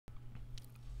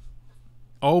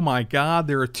Oh my god,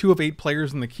 there are 2 of 8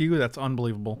 players in the queue. That's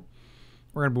unbelievable.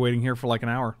 We're going to be waiting here for like an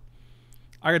hour.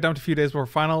 I got dumped a few days before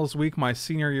finals week my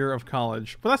senior year of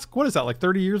college. But that's, what is that, like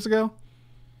 30 years ago?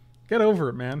 Get over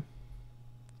it, man.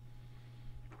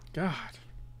 God.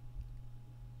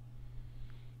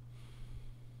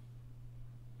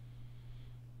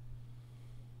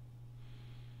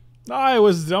 I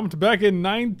was dumped back in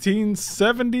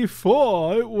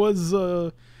 1974. It was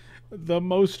the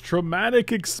most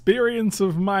traumatic experience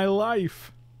of my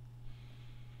life.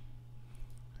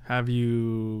 Have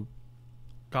you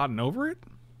gotten over it?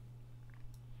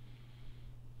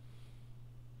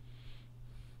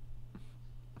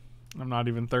 I'm not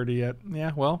even 30 yet.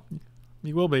 Yeah, well,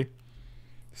 you will be.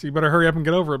 So you better hurry up and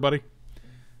get over it, buddy.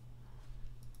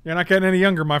 You're not getting any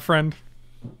younger, my friend.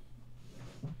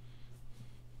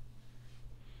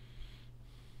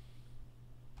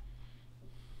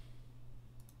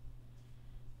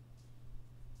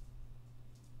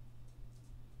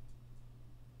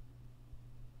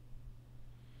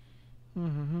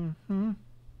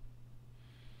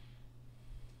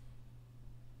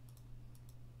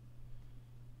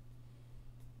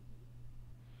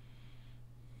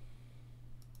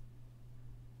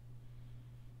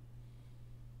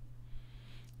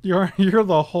 You're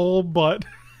the whole butt.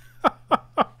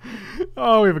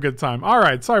 Oh, we have a good time. All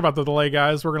right, sorry about the delay,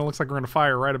 guys. Looks like we're gonna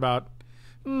fire right about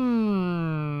now.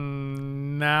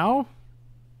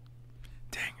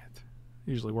 Dang it!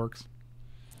 Usually works.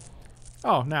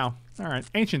 Oh, now. All right,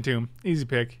 Ancient Tomb, easy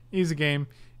pick, easy game,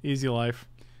 easy life.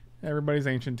 Everybody's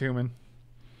Ancient Tombing.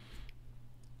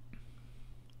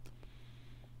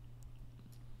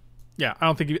 Yeah, I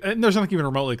don't think there's nothing even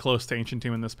remotely close to Ancient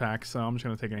Tomb in this pack, so I'm just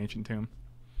gonna take an Ancient Tomb.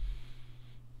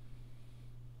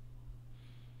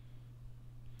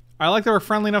 I like that we're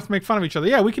friendly enough to make fun of each other.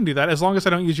 Yeah, we can do that as long as I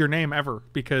don't use your name ever,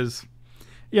 because,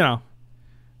 you know,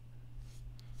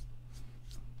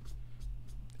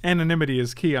 anonymity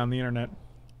is key on the internet.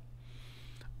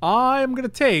 I'm gonna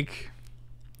take.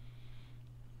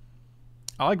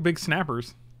 I like big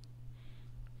snappers.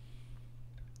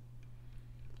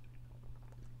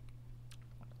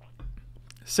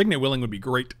 Signet Willing would be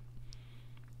great.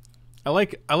 I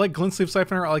like Glint Sleeve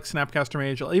Siphoner. I like Snapcaster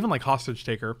Mage. I even like Hostage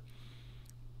Taker.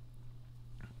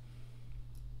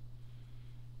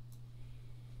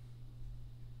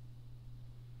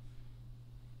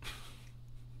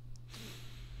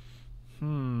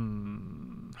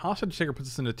 Hostage Taker puts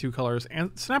us into 2 colors,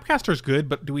 and Snapcaster's good,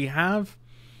 but do we have?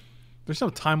 There's no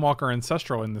Time Walker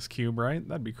Ancestral in this cube, right?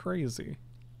 That'd be crazy.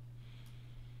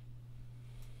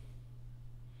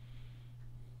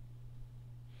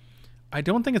 I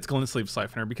don't think it's Glint Sleeve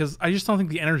Siphoner because I just don't think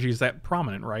the energy is that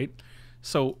prominent, right?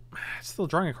 So, still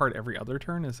drawing a card every other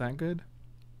turn, is that good?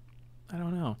 I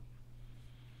don't know.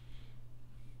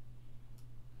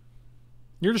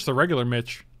 You're just a regular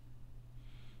Mitch.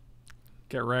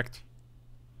 Get wrecked.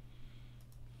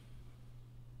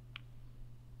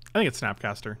 I think it's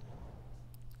Snapcaster.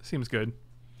 Seems good.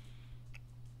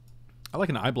 I like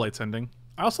an Eyeblights ending.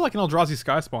 I also like an Eldrazi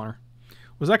Sky Spawner.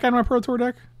 Was that guy in my Pro Tour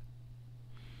deck?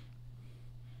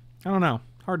 I don't know.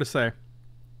 Hard to say.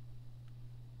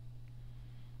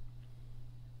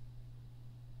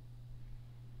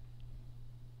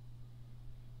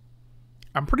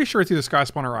 I'm pretty sure it's either Sky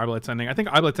Spawner or Eyeblights ending. I think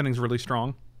Eyeblights ending is really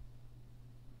strong.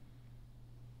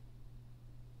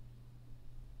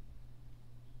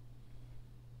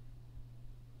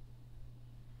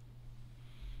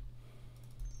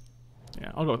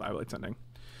 Yeah, I'll go with Eyeblights ending.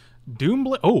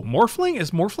 Doomblade. Oh, Morphling?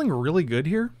 Is Morphling really good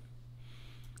here?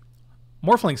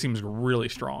 Morphling seems really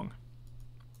strong.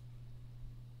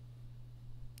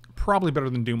 Probably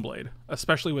better than Doomblade,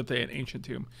 especially with the Ancient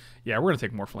Tomb. Yeah, we're going to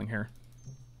take Morphling here.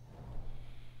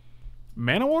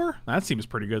 Manowar? That seems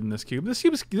pretty good in this cube. This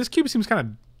cube seems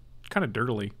kind of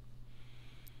dirtily.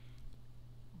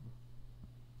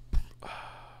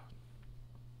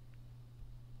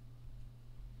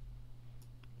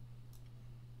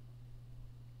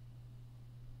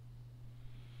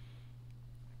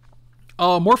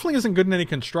 Morphling isn't good in any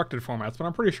constructed formats, but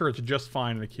I'm pretty sure it's just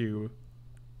fine in the cube.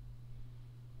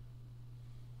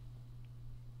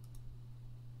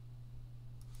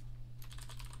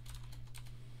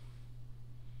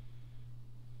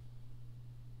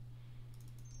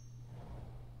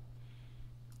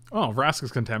 Oh,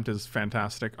 Vraska's Contempt is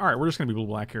fantastic. Alright, we're just going to be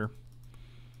blue-black here.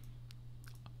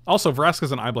 Also,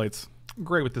 Vraska's and Eyeblights.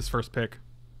 Great with this first pick.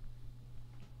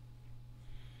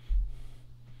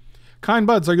 Kind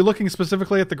Buds, are you looking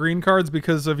specifically at the green cards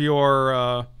because of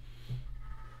your,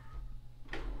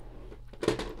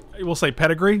 we'll say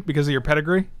pedigree, because of your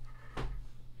pedigree?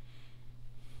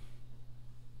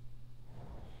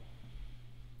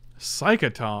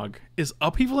 Psychotog. Is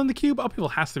Upheaval in the cube? Upheaval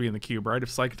has to be in the cube, right? If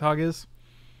Psychotog is.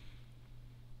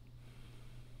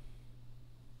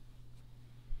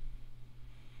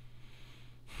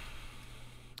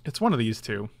 It's one of these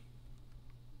two.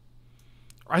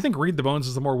 I think Read the Bones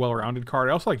is the more well-rounded card.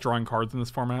 I also like drawing cards in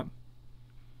this format.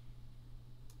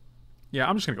 Yeah,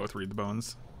 I'm just going to go with Read the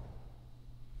Bones.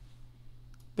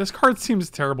 This card seems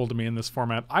terrible to me in this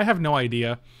format. I have no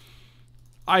idea.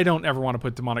 I don't ever want to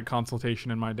put Demonic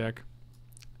Consultation in my deck.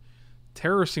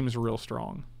 Terror seems real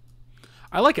strong.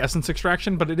 I like Essence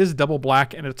Extraction, but it is double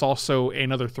black, and it's also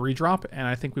another 3-drop, and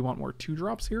I think we want more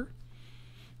 2-drops here.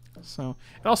 So,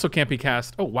 it also can't be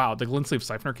cast. Oh, wow, the Glintsleeve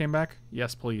Siphoner came back?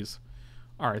 Yes, please.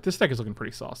 Alright, this deck is looking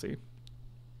pretty saucy.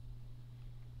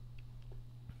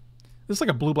 This is like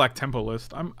a blue-black tempo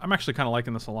list. I'm actually kind of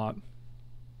liking this a lot.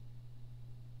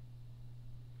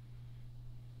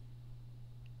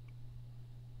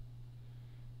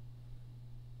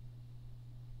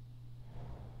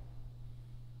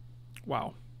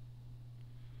 Wow.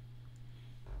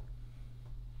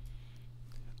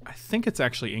 I think it's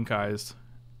actually Ink Eyes.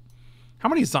 How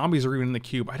many zombies are even in the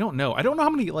cube? I don't know. I don't know how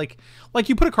many, like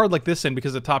you put a card like this in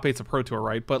because the top 8's a Pro Tour,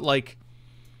 right? But, like,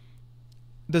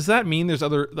 does that mean there's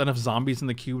enough zombies in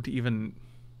the cube to even...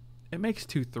 It makes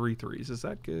 2 3/3s. Is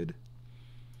that good?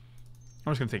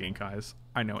 I'm just going to take Ink Eyes.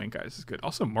 I know Ink Eyes is good.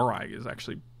 Also, Morai is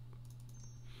actually...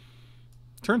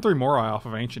 Turn 3 Morai off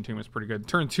of Ancient Tomb is pretty good.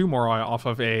 Turn 2 Morai off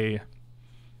of a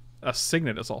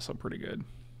Signet is also pretty good.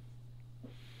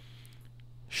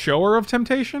 Shower of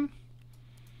Temptation?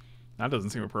 That doesn't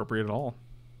seem appropriate at all.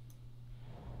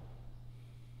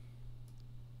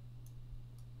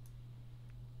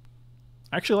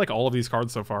 I actually like all of these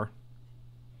cards so far.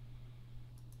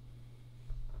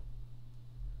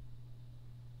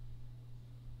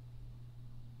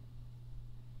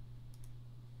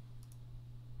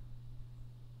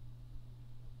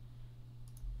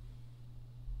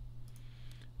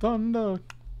 Thunder,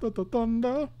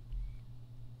 thunder.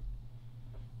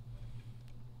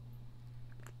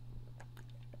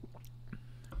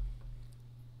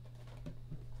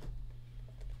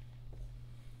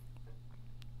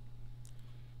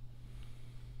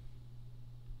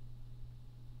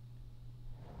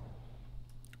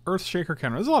 Earthshaker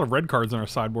Counter. There's a lot of red cards on our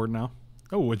sideboard now.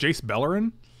 Oh, a Jace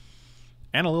Bellerin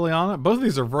and a Liliana. Both of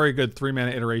these are very good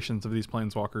 3-mana iterations of these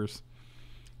Planeswalkers.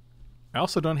 I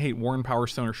also don't hate Warren, Power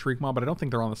Stone, or Shriekmaw, but I don't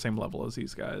think they're on the same level as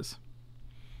these guys.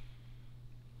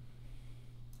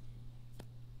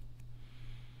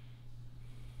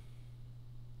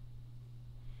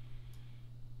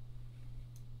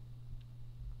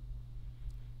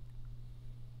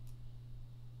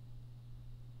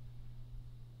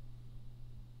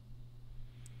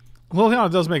 Liliana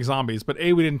does make zombies, but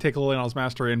A, we didn't take Liliana's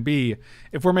Mastery, and B,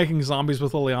 if we're making zombies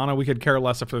with Liliana, we could care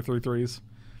less if they're 3/3s.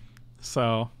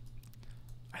 So,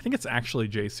 I think it's actually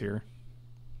Jace here.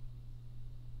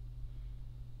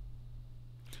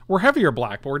 We're heavier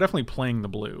black, but we're definitely playing the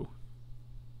blue.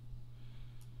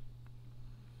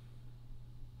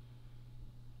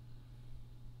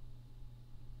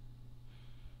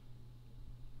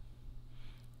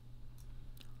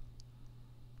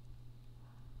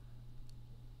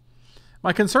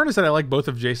 My concern is that I like both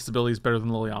of Jace's abilities better than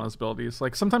Liliana's abilities.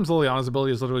 Like, sometimes Liliana's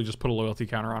ability is literally just put a loyalty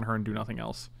counter on her and do nothing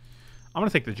else. I'm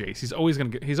gonna take the Jace.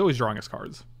 He's always drawing us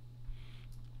cards.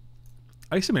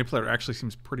 Icy Manipulator actually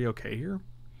seems pretty okay here.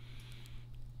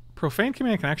 Profane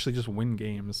Command can actually just win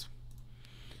games.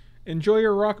 Enjoy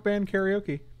your rock band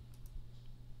karaoke.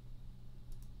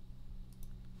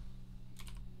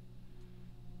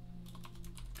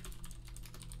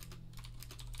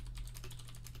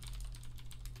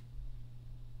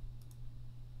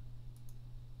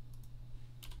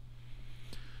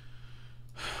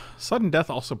 Sudden Death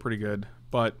also pretty good,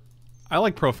 but I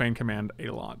like Profane Command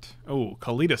a lot. Oh,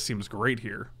 Kalitas seems great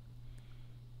here.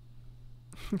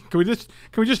 Can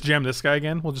we just jam this guy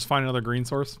again? We'll just find another green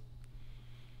source.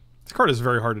 This card is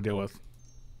very hard to deal with.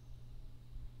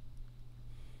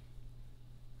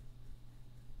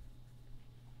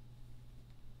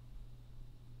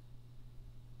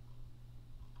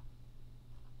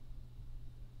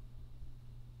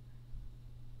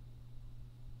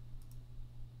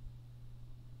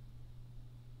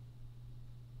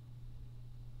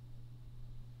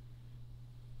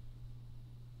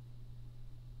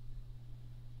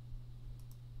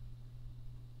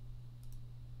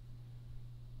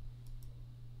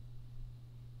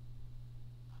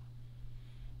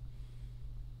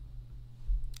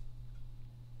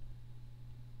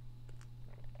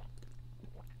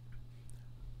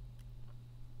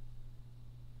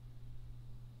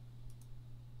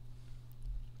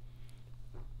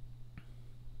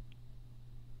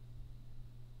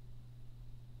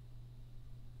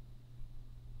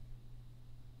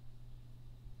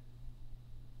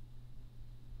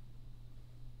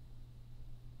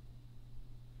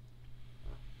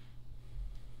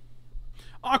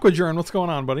 Aquagerm, what's going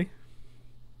on, buddy?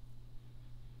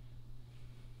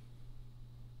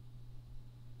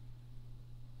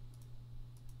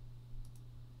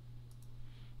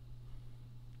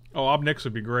 Oh, Obnix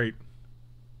would be great.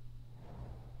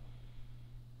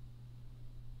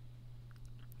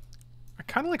 I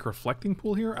kind of like Reflecting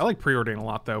Pool here. I like Preordain a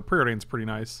lot, though. Preordain's pretty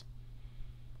nice.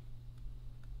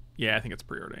 Yeah, I think it's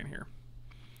Preordain here.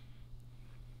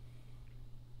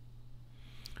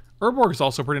 Urborg is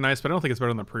also pretty nice, but I don't think it's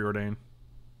better than Preordain.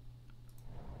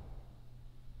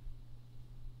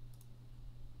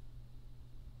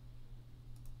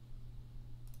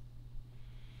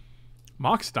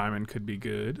 Mox Diamond could be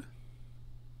good.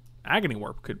 Agony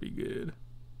Warp could be good.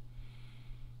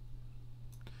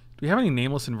 Do we have any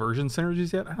Nameless Inversion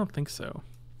synergies yet? I don't think so.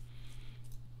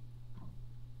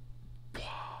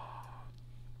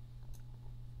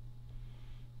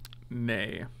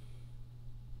 Nay.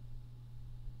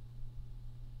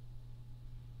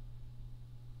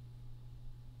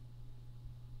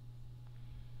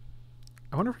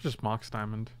 I wonder if it's just Mox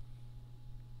Diamond.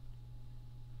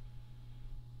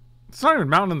 It's not even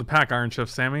Mountain in the Pack, Iron Chef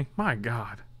Sammy. My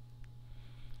God.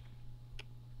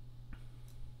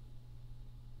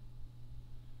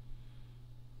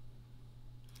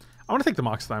 I want to take the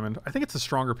Mox Diamond. I think it's a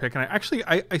stronger pick, and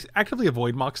I actively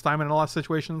avoid Mox Diamond in a lot of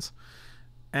situations,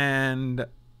 and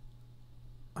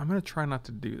I'm going to try not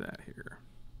to do that here.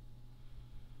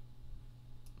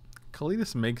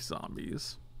 Kalidas makes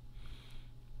zombies.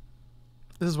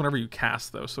 This is whenever you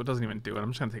cast, though, so it doesn't even do it.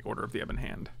 I'm just going to take Order of the Ebon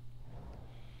Hand.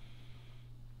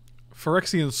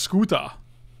 Phyrexian Scooter.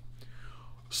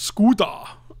 Scooter.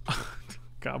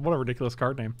 God, what a ridiculous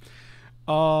card name.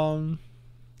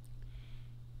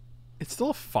 It's still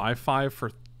a 5/5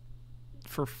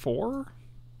 for 4?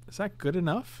 Is that good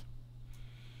enough?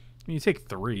 I mean, you take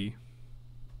 3.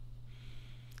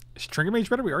 Is Trinket Mage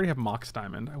better? We already have Mox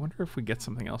Diamond. I wonder if we get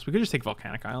something else. We could just take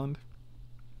Volcanic Island.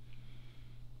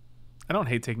 I don't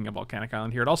hate taking a Volcanic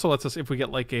Island here. It also lets us, if we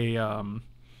get like a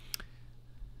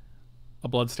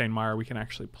Bloodstained Mire, we can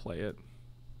actually play it.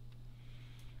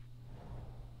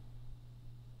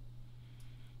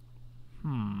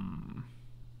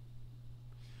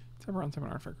 It's ever on 7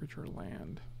 artifact creature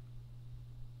land.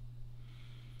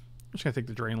 I'm just gonna take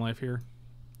the Drain Life here.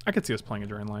 I could see us playing a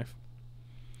Drain Life.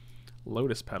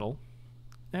 Lotus Petal.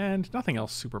 And nothing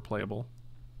else super playable.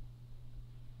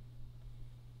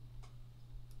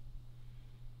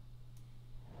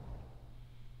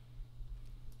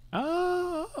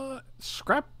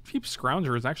 Scrap Heap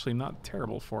Scrounger is actually not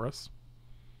terrible for us.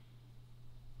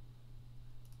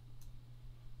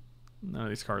 None of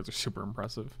these cards are super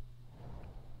impressive.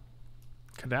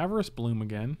 Cadaverous Bloom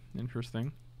again.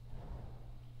 Interesting.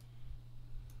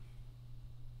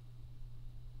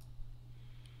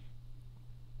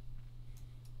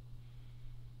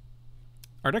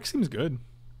 Our deck seems good.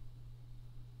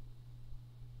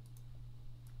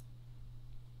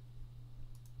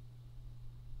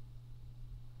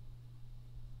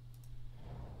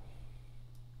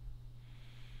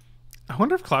 I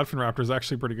wonder if Cloudfin Raptor is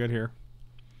actually pretty good here.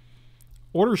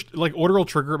 Order will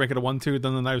trigger, make it a 1/2.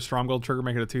 Then the Knight of Stromgold trigger,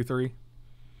 make it a 2/3.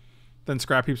 Then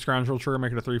Scrap Heap Scoundrel trigger,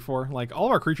 make it a 3/4. Like, all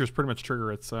of our creatures pretty much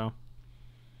trigger it, so.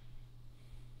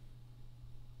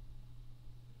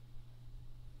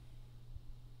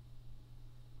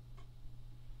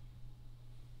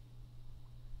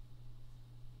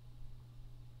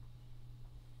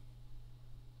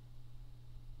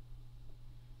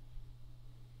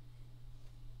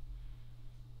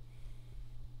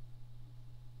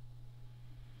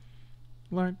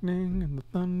 Lightning and the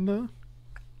thunder.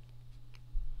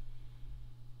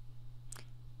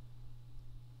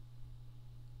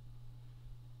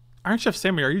 Iron Chef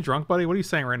Sammy, are you drunk, buddy? What are you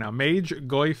saying right now? Mage,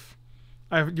 Goyf.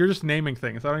 You're just naming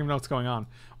things. I don't even know what's going on.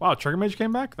 Wow, Trigger Mage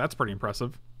came back? That's pretty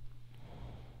impressive.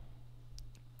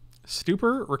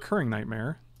 Stupor, Recurring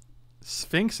Nightmare.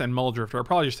 Sphinx and Muldrifter. I'll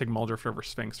probably just take Muldrifter over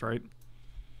Sphinx, right?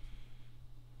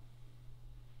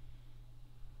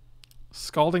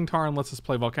 Scalding Tarn lets us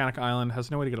play Volcanic Island. Has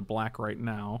no way to get a black right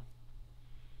now.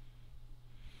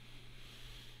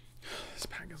 This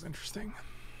pack is interesting.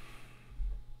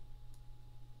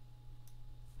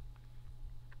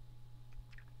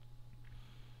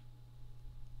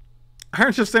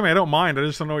 Iron Chef Sammy, I don't mind. I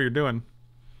just don't know what you're doing.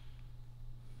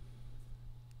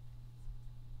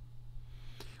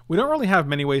 We don't really have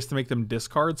many ways to make them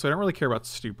discard, so I don't really care about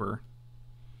Stupor.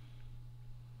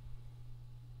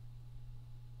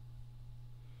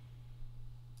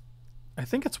 I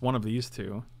think it's one of these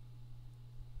two.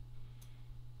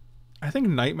 I think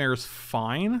Nightmare's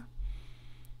fine,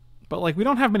 but like we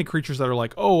don't have many creatures that are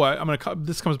like, oh, I'm gonna.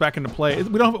 This comes back into play.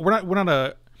 We don't. We're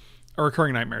not A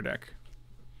Recurring Nightmare deck.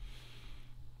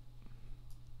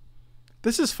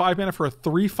 This is 5 mana for a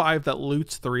 3/5 that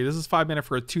loots 3. This is 5 mana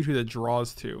for a 2/2 that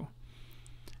draws 2.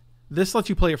 This lets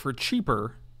you play it for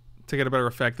cheaper to get a better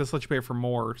effect. This lets you pay it for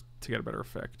more to get a better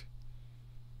effect.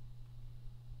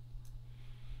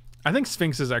 I think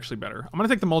Sphinx is actually better. I'm going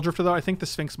to take the Muldrifter, though. I think the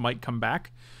Sphinx might come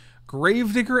back.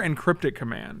 Gravedigger and Cryptic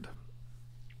Command.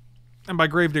 And by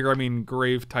Gravedigger, I mean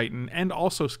Grave Titan and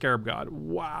also Scarab God.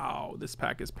 Wow, this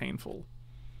pack is painful.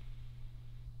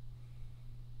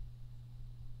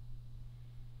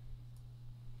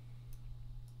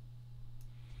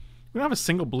 We don't have a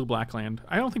single blue-black land.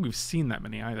 I don't think we've seen that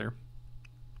many either.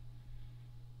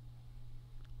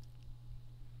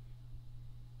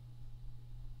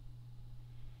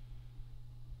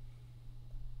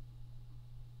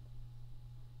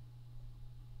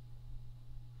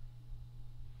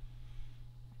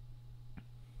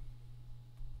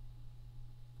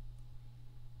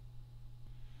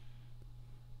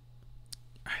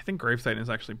 I think Grave Titan is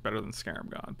actually better than Scarab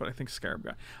God, but I think Scarab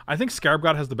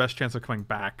God has the best chance of coming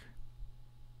back.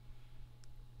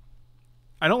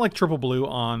 I don't like triple blue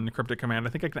on Cryptic Command. I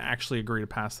think I can actually agree to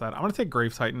pass that. I'm going to take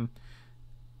Grave Titan.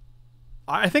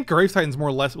 I think Grave Titan's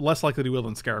less likely to wheel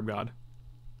than Scarab God.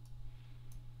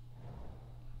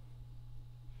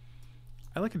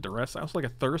 I like a Duress. I also like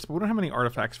a Thirst, but we don't have any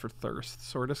artifacts for Thirst,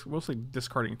 so we're just mostly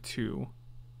discarding 2.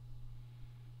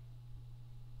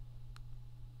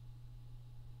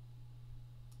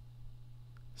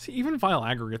 See, even Vile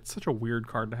Aggregate's such a weird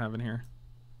card to have in here.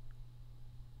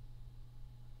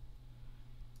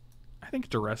 I think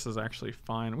Duress is actually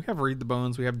fine. We have Read the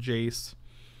Bones, we have Jace,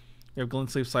 we have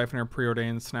Glintsleeve Siphoner,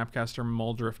 Preordained, Snapcaster,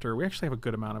 Muldrifter. We actually have a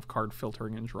good amount of card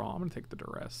filtering and draw. I'm going to take the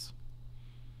Duress.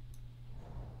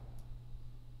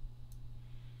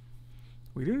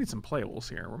 We do need some playables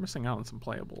here. We're missing out on some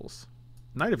playables.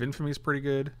 Knight of Infamy is pretty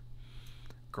good.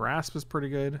 Grasp is pretty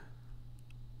good.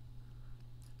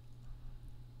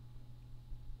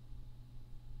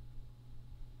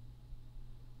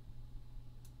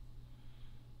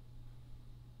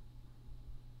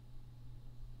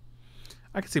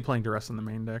 I could see playing Duress in the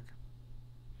main deck.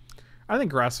 I think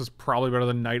Grasp is probably better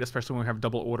than Knight, especially when we have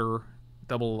double order,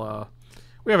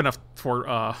 we have enough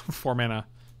for 4 mana,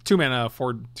 2 mana,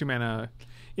 2 mana.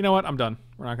 You know what? I'm done.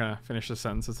 We're not gonna finish this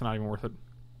sentence. It's not even worth it.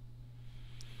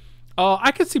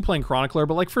 I could see playing Chronicler,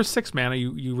 but like for 6 mana,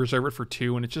 you reserve it for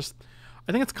 2, and it's just,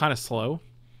 I think it's kind of slow.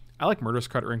 I like Murderous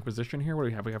Cut or Inquisition here. What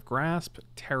do we have? We have Grasp,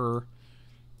 Terror,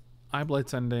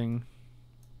 Eyeblight's Ending,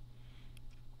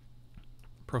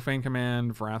 Profane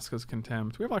Command, Vraska's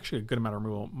Contempt. We have actually a good amount of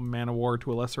removal. Mana War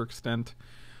to a lesser extent.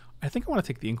 I think I want to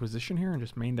take the Inquisition here and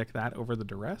just main deck that over the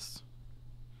Duress.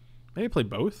 Maybe play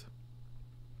both.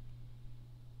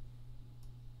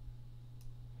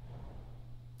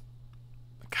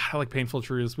 God, I like Painful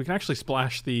Truths. We can actually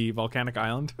splash the Volcanic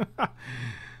Island.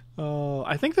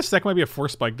 I think this deck might be a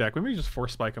Force Spike deck. Maybe just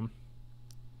Force Spike them.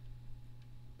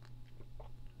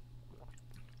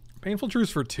 Painful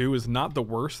Truths for 2 is not the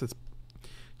worst. It's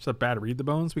just a bad Read the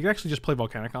Bones. We could actually just play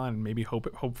Volcanic Island and maybe hope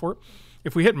for it.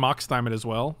 If we hit Mox Diamond as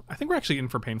well, I think we're actually in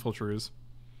for Painful Truths.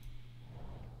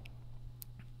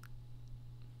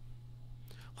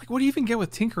 Like, what do you even get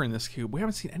with Tinker in this cube? We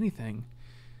haven't seen anything.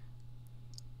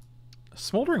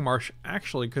 Smoldering Marsh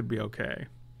actually could be okay.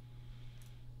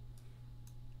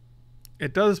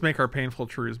 It does make our Painful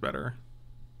Truths better.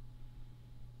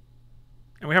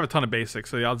 And we have a ton of basics,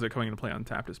 so the odds of it coming into play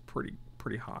untapped is pretty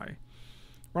high.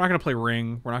 We're not going to play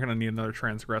Ring. We're not going to need another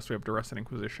Transgress. We have Duress and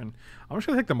Inquisition. I'm just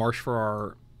going to take the Marsh for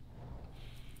our...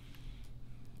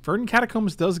 Verdant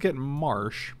Catacombs does get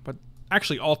Marsh, but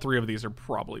actually all 3 of these are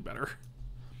probably better.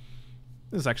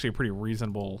 This is actually a pretty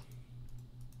reasonable...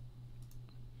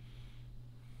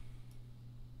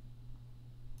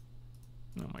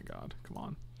 Oh my god, come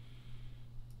on.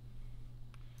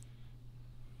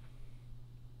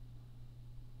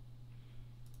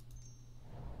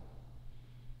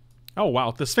 Oh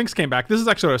wow, the Sphinx came back. This is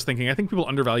actually what I was thinking. I think people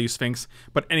undervalue Sphinx,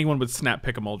 but anyone would snap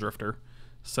pick a Muldrifter.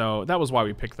 So that was why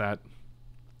we picked that.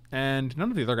 And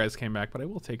none of the other guys came back, but I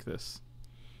will take this.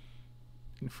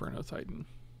 Inferno Titan.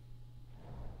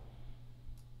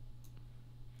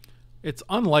 It's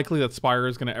unlikely that Spire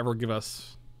is going to ever give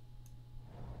us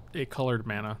a colored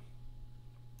mana.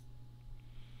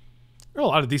 There are a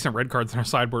lot of decent red cards in our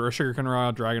sideboard. Sugarcane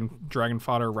Raw, Dragon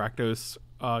Fodder, Rakdos,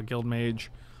 Guild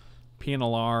Mage,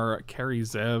 PNLR, Carry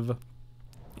Zev,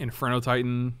 Inferno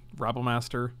Titan,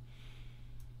 Rabblemaster.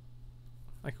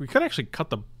 Like, we could actually cut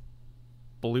the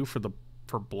blue for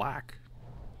black.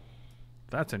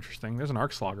 That's interesting. There's an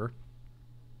Arc Slogger.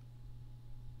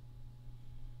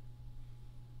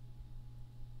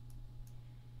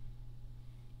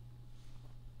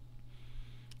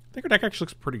 I think our deck actually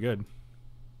looks pretty good.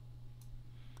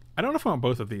 I don't know if I want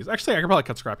both of these. Actually, I could probably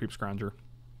cut Scrap Heap Scrounger.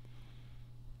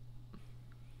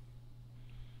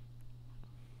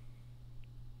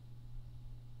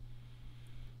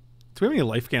 Do we have any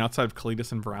life gain outside of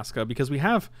Kalitas and Vraska? Because we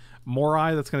have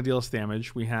Morai that's going to deal us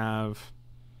damage. We have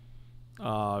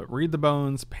Read the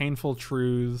Bones, Painful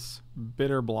Truths,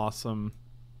 Bitter Blossom,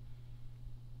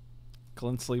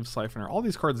 Glint Sleeve Siphoner. All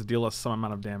these cards deal us some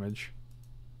amount of damage.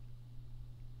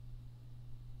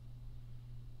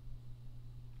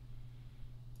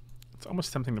 It's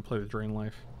almost tempting to play the Drain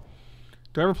Life.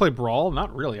 Do I ever play Brawl?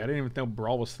 Not really. I didn't even know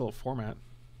Brawl was still a format.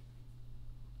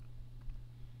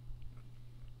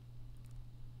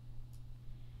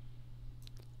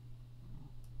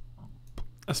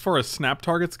 As far as snap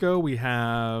targets go, we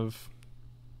have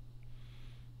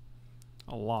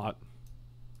a lot.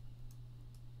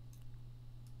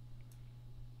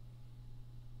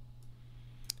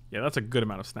 Yeah, that's a good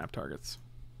amount of snap targets.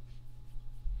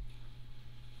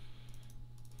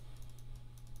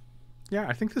 Yeah,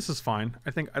 I think this is fine.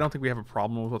 I don't think we have a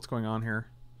problem with what's going on here.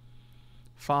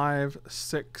 5,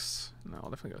 6. No, I'll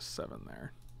definitely go 7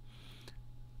 there.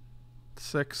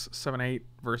 6, 7, 8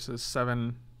 versus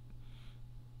 7,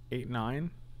 8,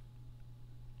 9.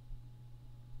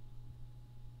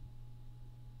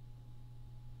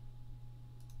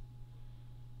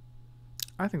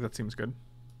 I think that seems good.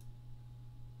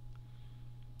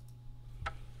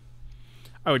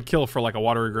 I would kill for like a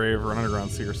Watery Grave or an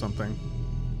Underground Sea or something.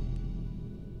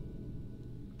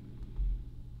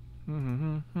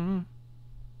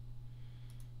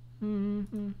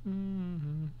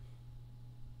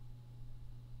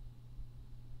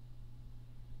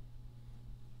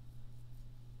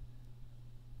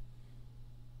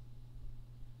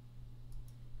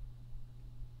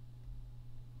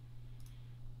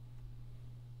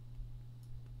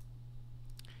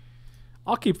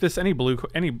 I'll keep this. Any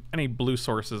blue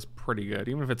source is pretty good.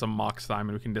 Even if it's a Mox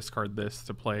Diamond, we can discard this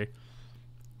to play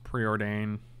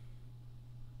Preordain.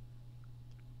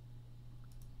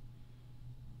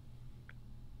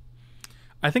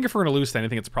 I think if we're going to lose to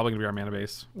anything, it's probably going to be our mana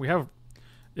base. We have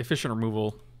efficient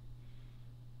removal.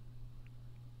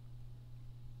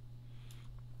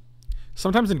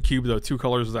 Sometimes in Cube, though, 2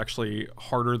 colors is actually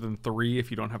harder than 3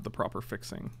 if you don't have the proper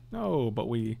fixing. No, but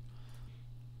we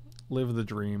live the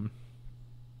dream.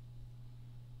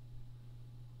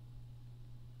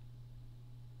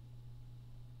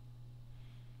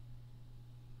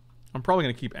 I'm probably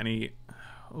going to keep any...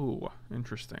 Oh,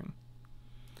 interesting.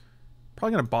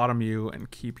 Probably going to bottom you and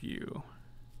keep you.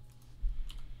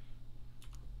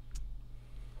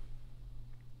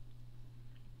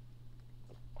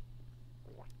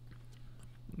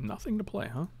 Nothing to play,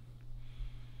 huh?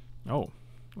 Oh,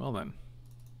 well then.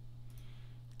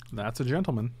 That's a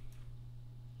gentleman.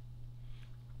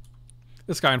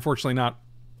 This guy, unfortunately, not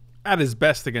at his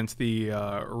best against the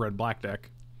red-black deck.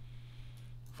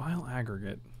 Vile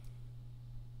Aggregate.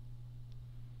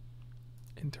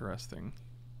 Interesting.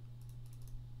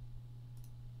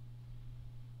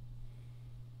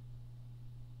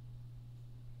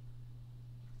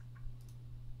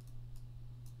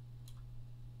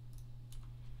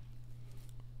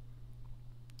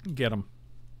 Get him.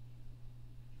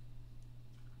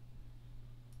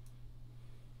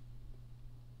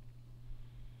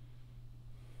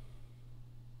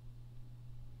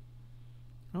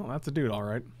 Oh, that's a dude, all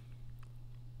right.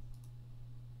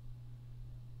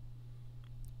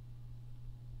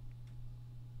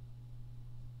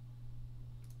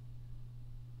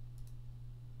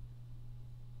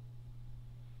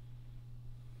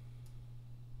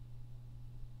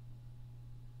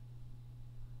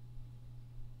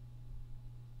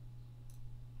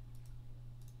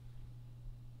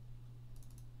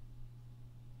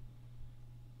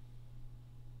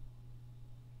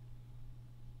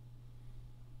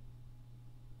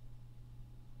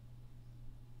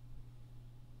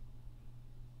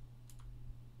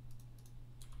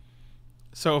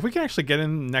 So if we can actually get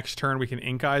in next turn, we can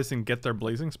Ink Eyes and get their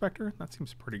Blazing Spectre. That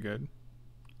seems pretty good.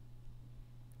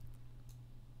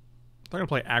 They're going to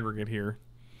play Aggregate here,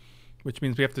 which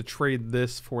means we have to trade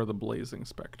this for the Blazing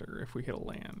Spectre if we hit a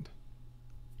land.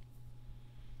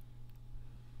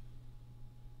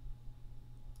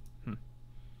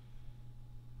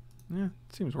 Yeah,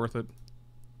 seems worth it.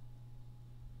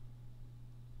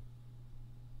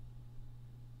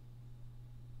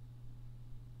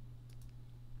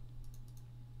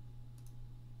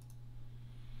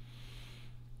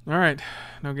 All right,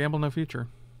 no gamble, no future.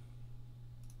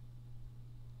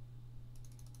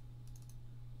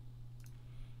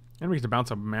 And we get to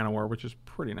bounce up Mana War, which is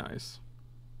pretty nice.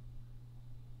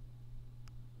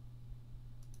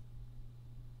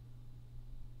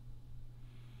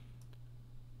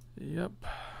 Yep.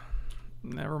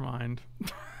 Never mind.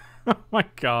 Oh my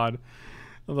god.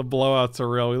 The blowouts are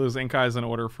real. We lose ink eyes in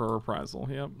order for reprisal.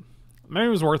 Yep. Maybe it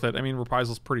was worth it. I mean,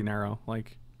 reprisal's pretty narrow.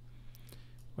 Like,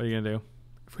 what are you gonna do?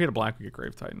 If we hit a black, we get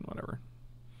Grave Titan, whatever.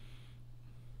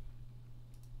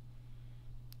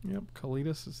 Yep,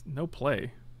 Kalitas is no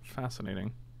play.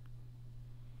 Fascinating.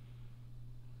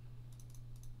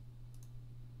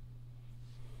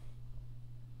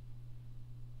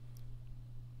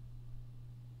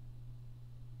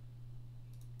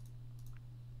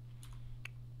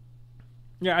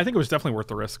 Yeah, I think it was definitely worth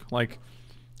the risk. Like,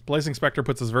 Blazing Spectre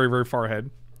puts us very, very far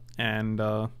ahead. And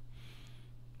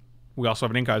we also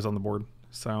have an Ink Eyes on the board.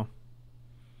 So,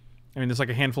 I mean, there's like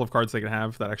a handful of cards they can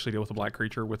have that actually deal with a black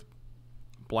creature with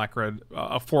black-red.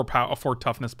 A 4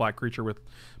 toughness black creature with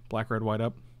black-red white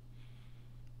up.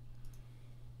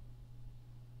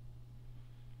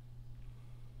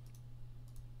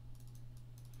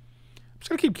 I'm just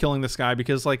going to keep killing this guy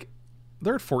because, like,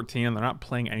 they're at 14 and they're not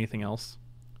playing anything else.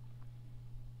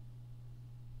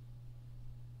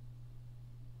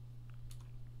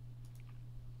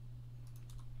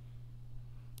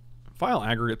 Vile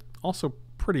Aggregate, also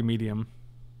pretty medium.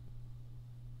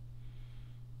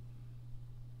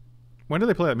 When did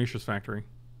they play that Mishra's Factory?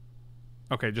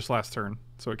 Okay, just last turn,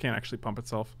 so it can't actually pump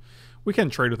itself. We can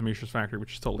trade with the Mishra's Factory,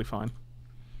 which is totally fine.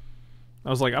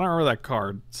 I was like, I don't remember that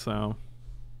card, so...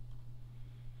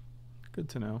 Good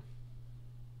to know.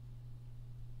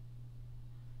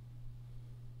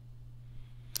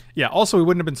 Yeah, also we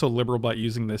wouldn't have been so liberal about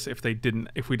using this if we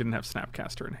didn't have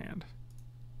Snapcaster in hand.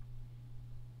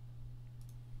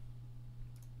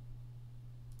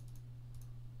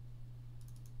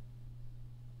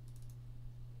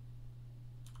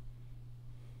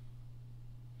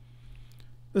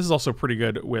 This is also pretty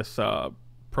good with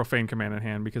Profane Command in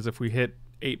hand, because if we hit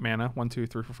 8 mana, 1, 2,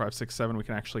 3, 4, 5, 6, 7, we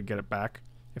can actually get it back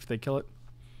if they kill it.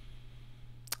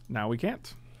 Now we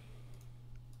can't.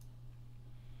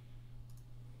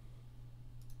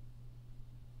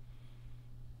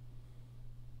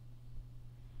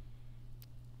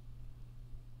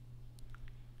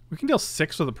 We can deal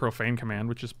 6 with a Profane Command,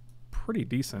 which is pretty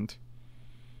decent.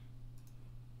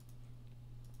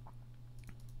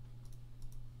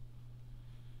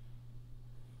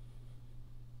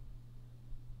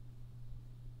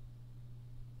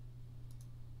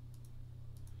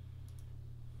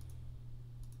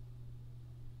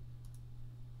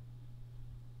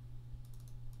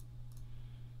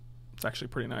 It's actually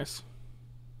pretty nice.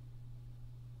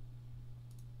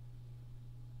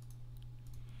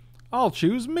 I'll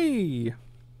choose me.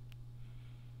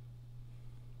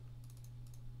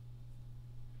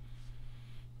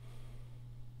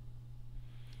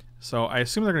 So I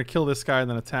assume they're going to kill this guy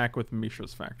and then attack with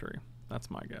Mishra's Factory.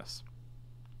 That's my guess.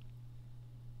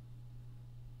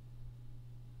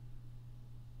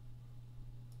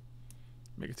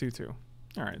 Make it 2/2.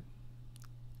 All right.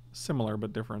 Similar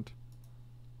but different.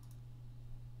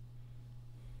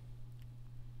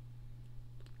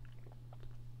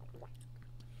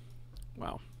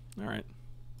 Wow. All right.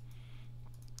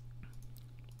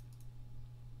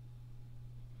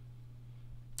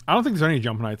 I don't think there's any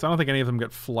jump knights. I don't think any of them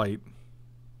get flight.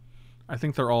 I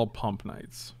think they're all pump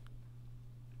knights.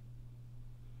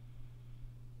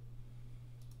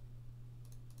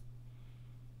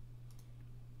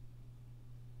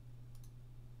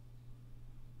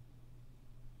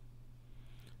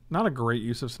 Not a great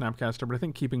use of Snapcaster, but I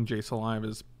think keeping Jace alive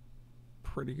is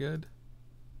pretty good.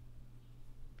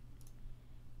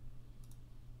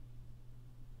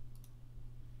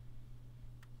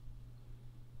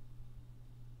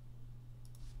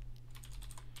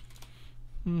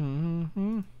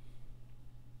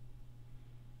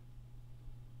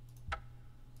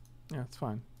 Yeah, it's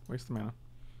fine. Waste the mana.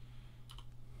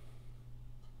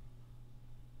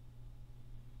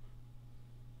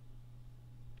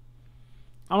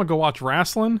 I'm gonna go watch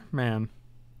wrestling? Man.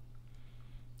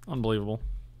 Unbelievable.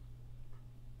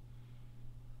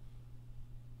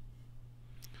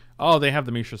 Oh, they have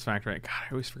the Mishra's Factory. God,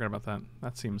 I always forget about that.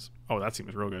 That seems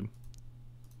real good.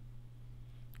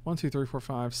 1, 2, 3, 4,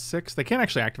 5, 6. They can't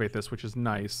actually activate this, which is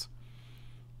nice.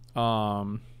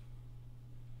 And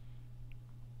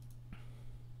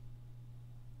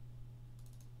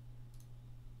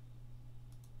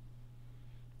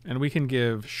we can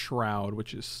give Shroud,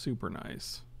 which is super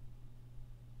nice.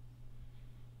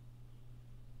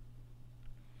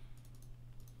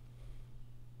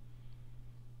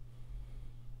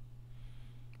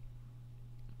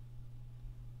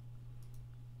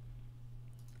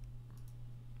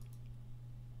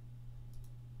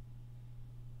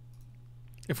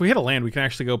 If we hit a land, we can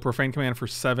actually go Profane Command for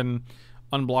 7,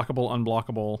 unblockable,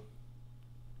 unblockable.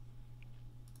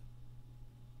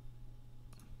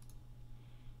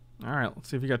 Alright, let's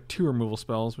see if you got 2 removal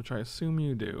spells, which I assume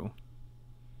you do.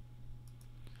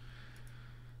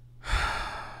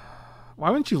 Why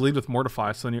wouldn't you lead with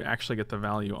Mortify so then you actually get the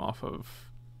value off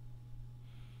of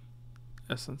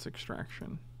Essence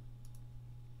Extraction?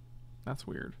 That's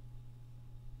weird.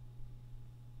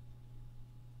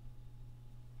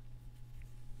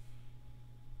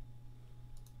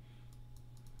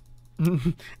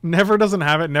 Never doesn't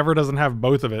have it, never doesn't have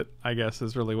both of it, I guess,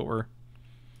 is really what we're...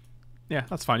 Yeah,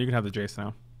 that's fine. You can have the Jace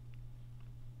now.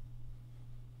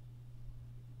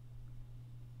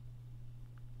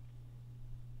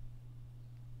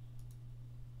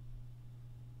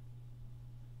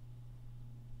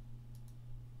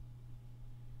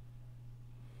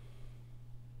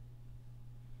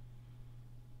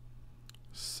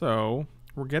 So,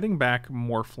 we're getting back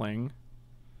Morphling.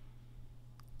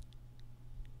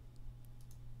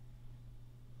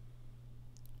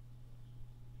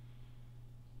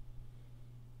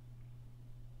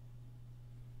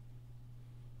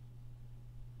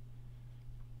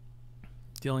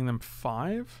 Dealing them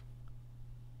 5?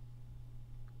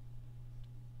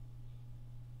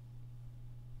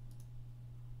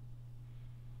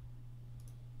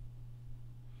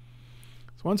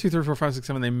 So 1, 2, 3, 4, 5, 6,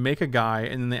 7. They make a guy,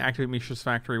 and then they activate Mishra's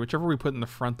Factory. Whichever we put in the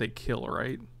front, they kill,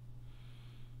 right?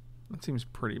 That seems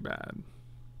pretty bad.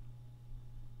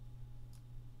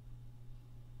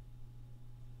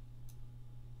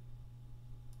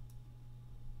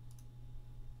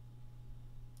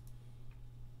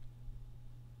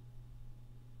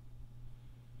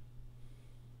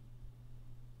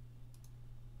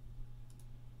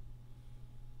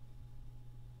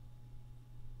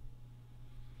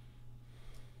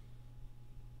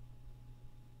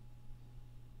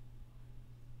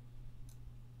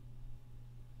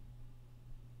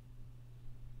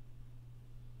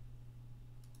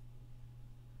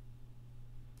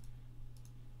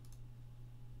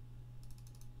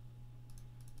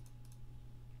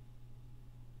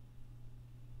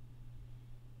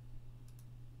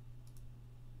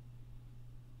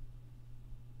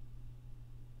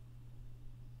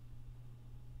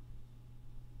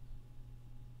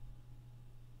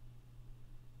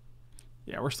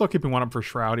 Yeah, we're still keeping 1 up for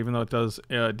Shroud, even though it does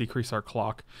decrease our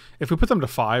clock. If we put them to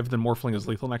 5, then Morphling is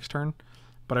lethal next turn.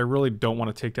 But I really don't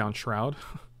want to take down Shroud.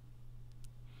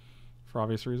 For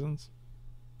obvious reasons.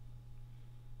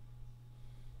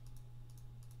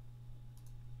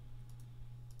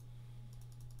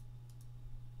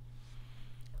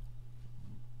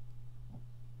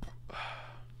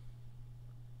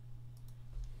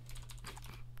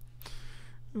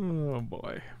 Oh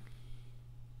boy.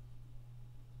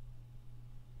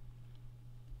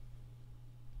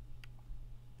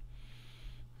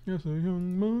 Yes, a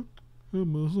young monk, a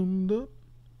bosomed up.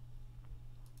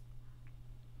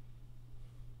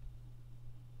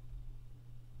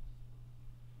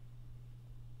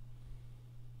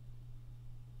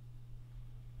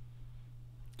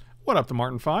 What up to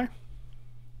Martin Fye?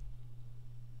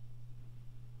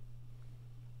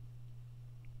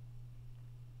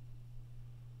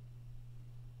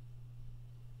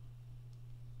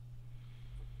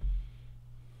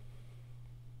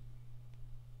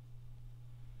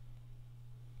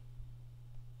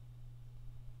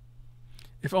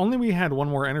 If only we had 1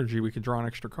 more energy, we could draw an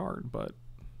extra card, but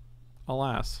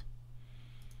alas,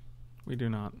 we do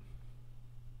not.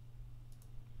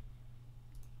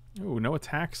 Oh, no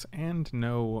attacks and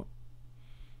no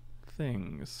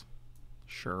things.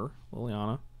 Sure,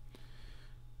 Liliana.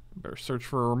 Better search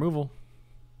for a removal.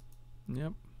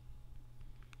 Yep.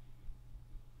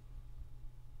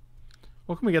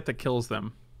 What can we get that kills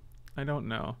them? I don't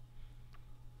know.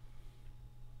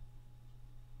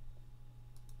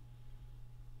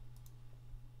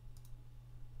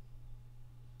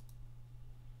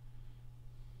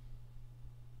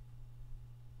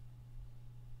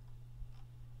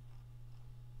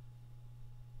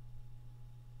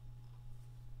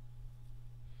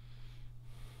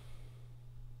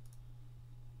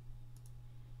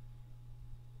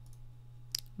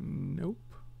 Nope.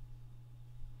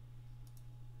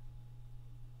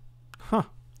 Huh.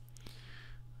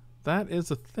 That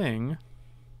is a thing.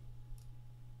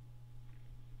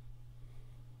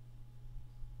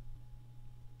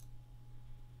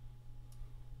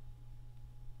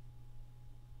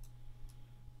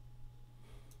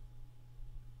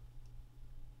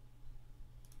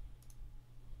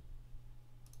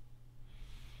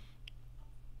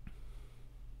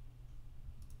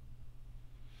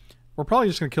 We're probably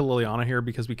just going to kill Liliana here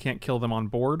because we can't kill them on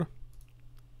board.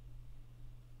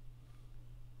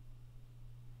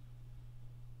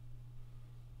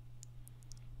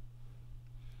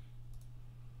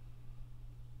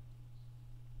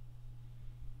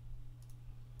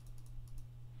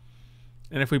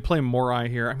 And if we play Morai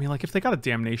here, I mean, like, if they got a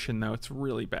Damnation, though, it's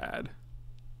really bad.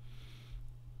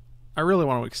 I really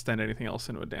want to extend anything else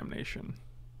into a Damnation.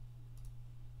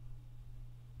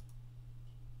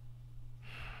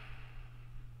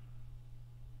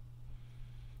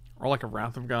 Or like a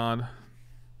Wrath of God.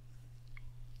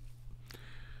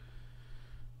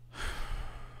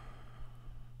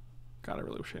 God, I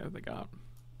really wish I had they got.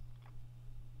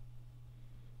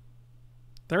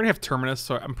 They already have Terminus,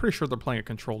 so I'm pretty sure they're playing a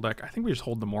control deck. I think we just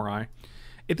hold the Morai.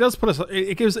 It does put us.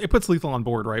 It puts lethal on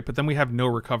board, right? But then we have no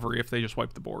recovery if they just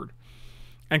wipe the board.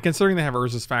 And considering they have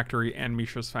Urza's Factory and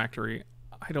Mishra's Factory,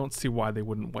 I don't see why they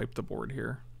wouldn't wipe the board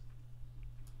here.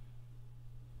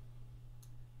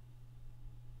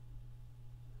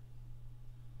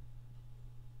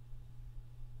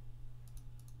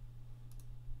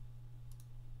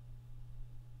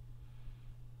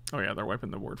 Oh yeah, they're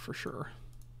wiping the board for sure.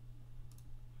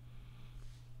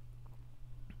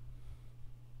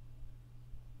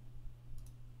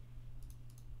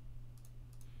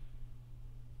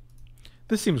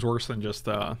 This seems worse than just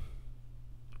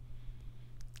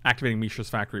activating Mishra's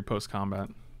Factory post-combat.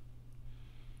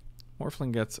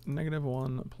 Morphling gets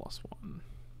 -1/+1.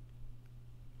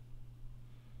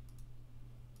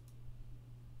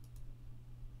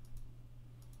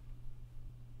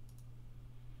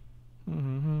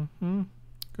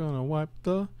 Gonna wipe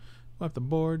the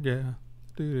board, yeah.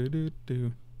 Do do do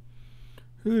do.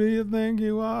 Who do you think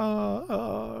you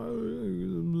are?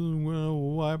 Gonna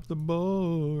wipe the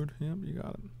board. Yep, you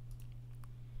got it.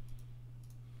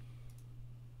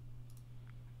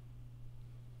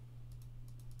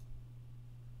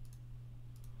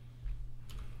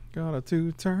 Got a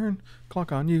 2-turn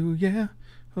clock on you, yeah.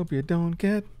 Hope you don't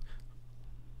get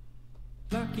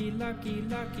lucky, lucky,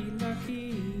 lucky,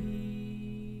 lucky.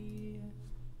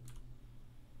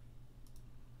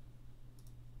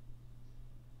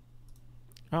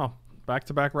 Oh,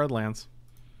 back-to-back red lands.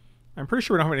 I'm pretty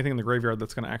sure we don't have anything in the graveyard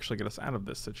that's going to actually get us out of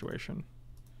this situation.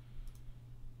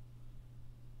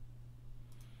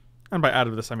 And by out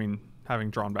of this, I mean having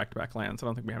drawn back-to-back lands. I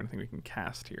don't think we have anything we can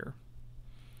cast here.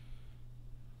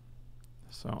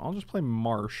 So I'll just play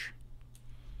Marsh.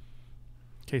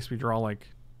 In case we draw,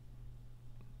 like...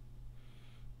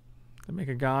 They make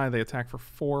a guy, they attack for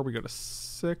 4, we go to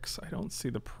 6. I don't see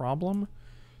the problem.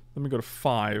 Then we go to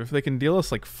 5. They can deal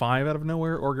us like 5 out of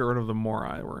nowhere or get rid of the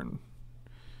Morai. We're in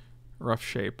rough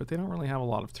shape, but they don't really have a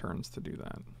lot of turns to do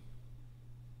that.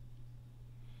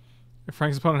 If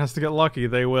Frank's opponent has to get lucky,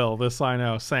 they will. This I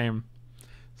know. Same.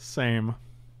 Same.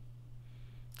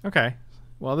 Okay.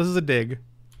 Well, this is a dig.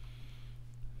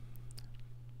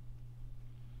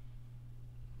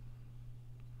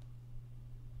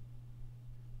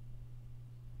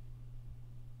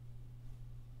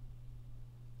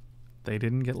 They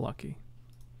didn't get lucky.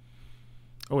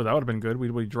 Oh, that would have been good.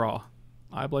 We'd draw.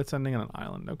 Eye Blight Sending on an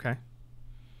island. Okay.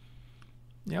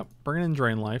 Yep. Bringing in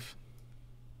Drain Life.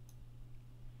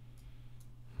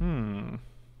 Scrapheap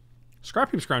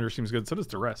Scrounger seems good. So does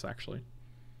Duress, actually.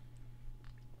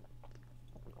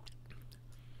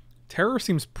 Terror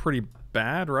seems pretty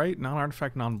bad, right?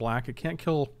 Non-artifact, non-black. It can't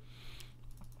kill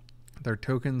their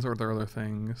tokens or their other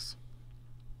things.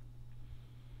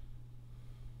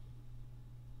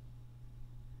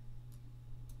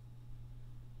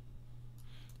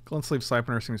 Glint Sleeve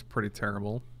Siphoner seems pretty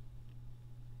terrible.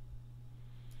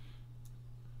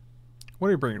 What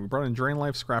are you bringing? We brought in Drain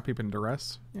Life, Scrap Heap, and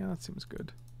Duress. Yeah, that seems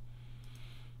good.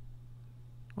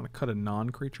 Want to cut a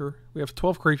non-creature? We have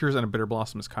 12 creatures, and a Bitter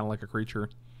Blossom is kind of like a creature.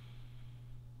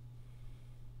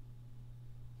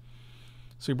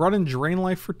 So we brought in Drain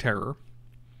Life for Terror.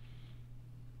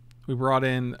 We brought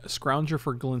in Scrounger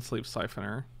for Glint Sleeve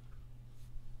Siphoner.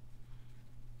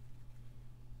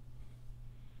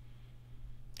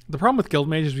 The problem with Guild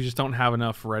Mage is we just don't have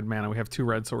enough red mana. We have 2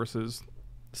 red sources.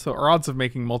 So our odds of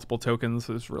making multiple tokens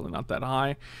is really not that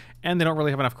high. And they don't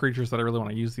really have enough creatures that I really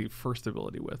want to use the first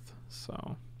ability with.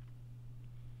 So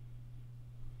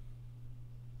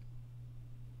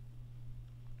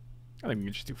I think we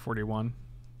can just do 41.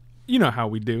 You know how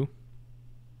we do.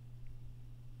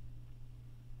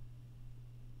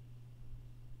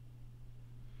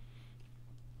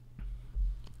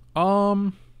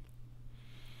 Well,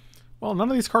 none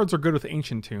of these cards are good with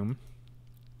Ancient Tomb.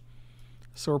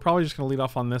 So we're probably just going to lead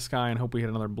off on this guy and hope we hit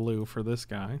another blue for this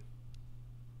guy.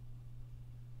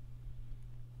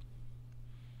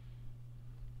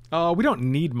 We don't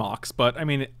need Mox, but I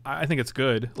mean, I think it's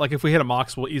good. Like, if we hit a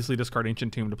Mox, we'll easily discard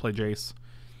Ancient Tomb to play Jace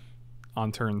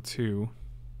on turn 2.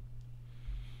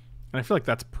 And I feel like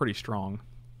that's pretty strong.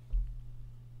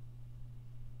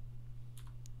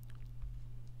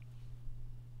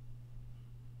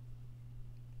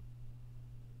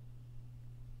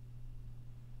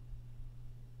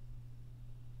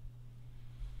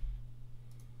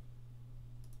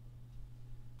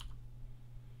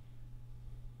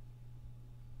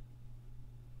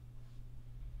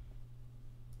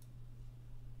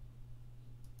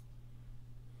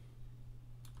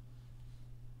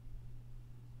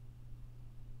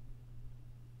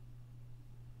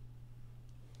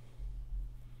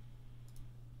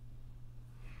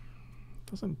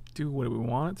 Doesn't do what we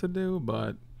want it to do,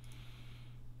 but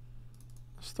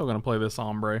still gonna play this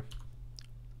ombre.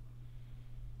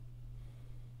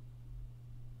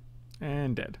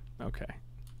 And dead. Okay.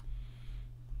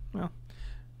 Well,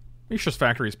 Mishra's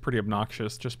Factory is pretty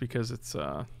obnoxious just because it's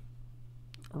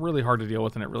really hard to deal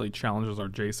with and it really challenges our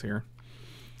Jace here.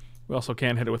 We also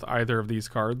can't hit it with either of these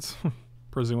cards,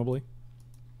 presumably.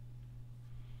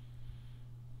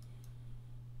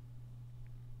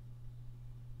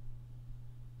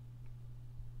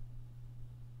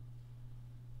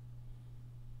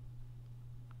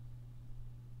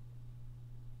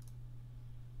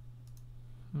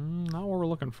 Not what we're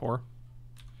looking for.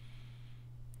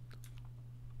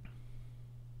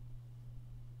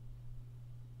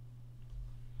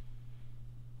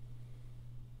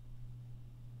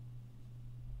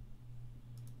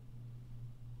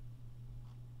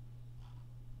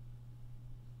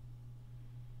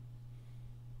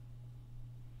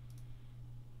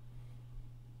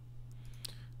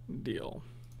 Deal.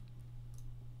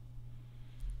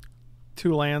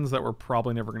 2 lands that we're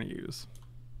probably never going to use.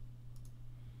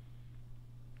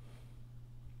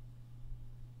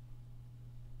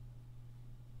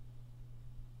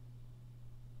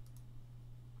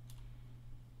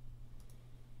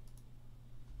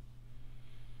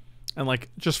 And like,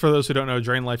 just for those who don't know,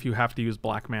 Drain Life, you have to use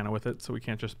black mana with it, so we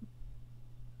can't just,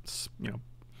 you know,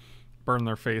 burn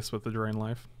their face with the Drain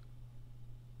Life.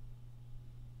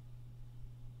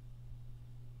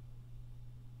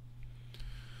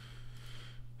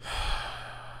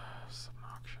 It's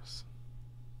obnoxious.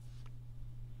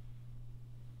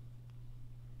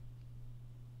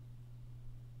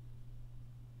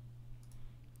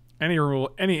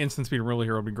 Any instant speed rule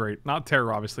hero would be great. Not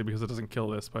Terror, obviously, because it doesn't kill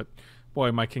this, but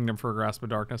boy, my Kingdom for a Grasp of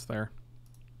Darkness there.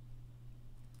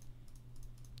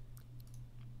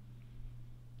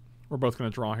 We're both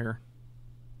going to draw here.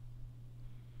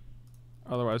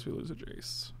 Otherwise, we lose a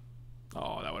Jace.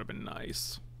 Oh, that would have been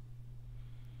nice.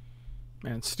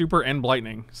 Man, Stupor and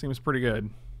Blightning seems pretty good.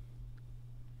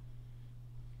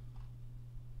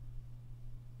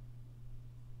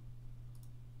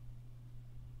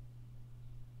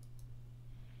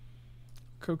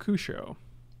 Kokusho.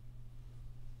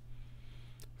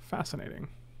 Fascinating.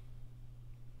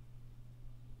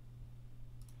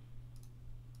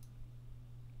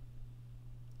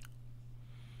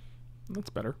 That's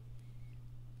better.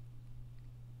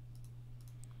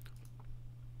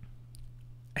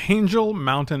 Angel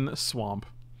Mountain Swamp.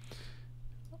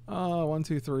 1,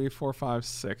 2, 3, 4, 5,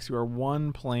 6. You are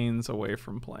 1 planes away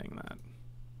from playing that.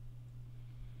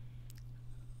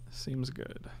 Seems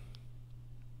good.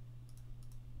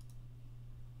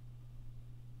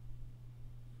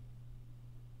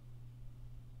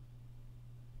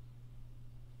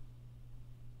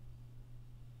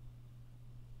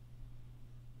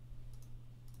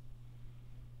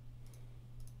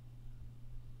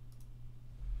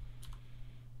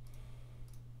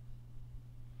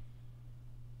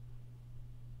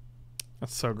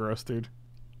 That's so gross, dude.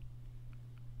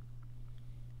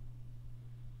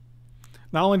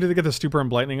 Not only did they get the Stupor and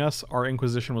Blightning us, our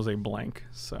Inquisition was a blank.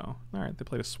 So, alright, they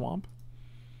played a Swamp.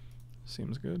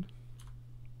 Seems good.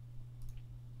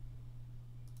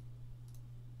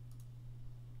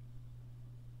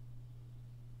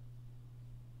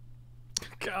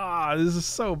 God, this is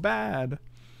so bad.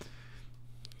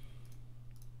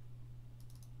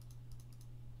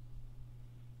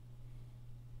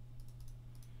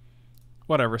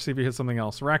 Whatever, see if you hit something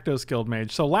else. Rakdos Guild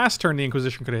Mage. So last turn the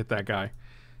Inquisition could hit that guy.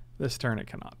 This turn it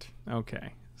cannot.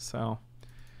 Okay, so...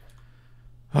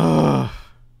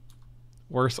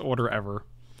 worst order ever.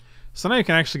 So now you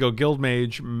can actually go Guild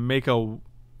Mage, make a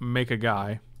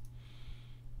guy.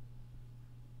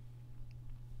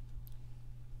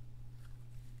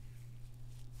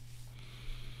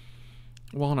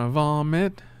 Wanna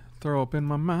vomit, throw up in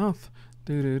my mouth.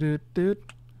 Do-do-do-do.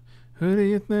 Who do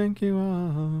you think you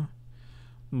are?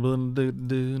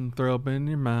 Throw up in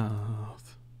your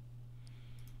mouth.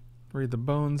 Read the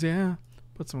bones, yeah.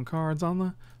 Put some cards on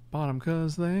the bottom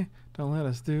cause they don't let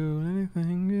us do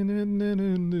anything.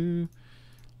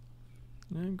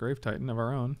 Yeah, Grave Titan of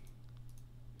our own.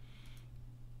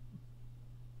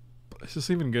 Is this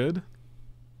even good?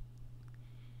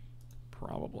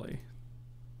 Probably.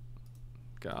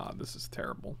 God, this is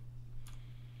terrible.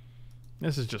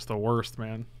 This is just the worst,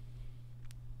 man.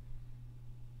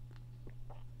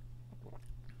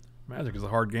 Magic is a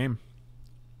hard game.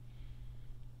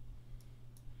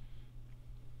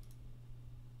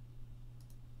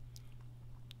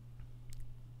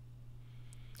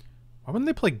 Why wouldn't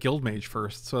they play Guild Mage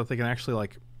first so that they can actually,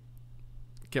 like,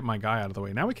 get my guy out of the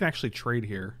way? Now we can actually trade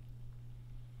here.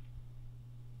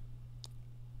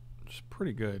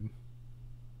 pretty good.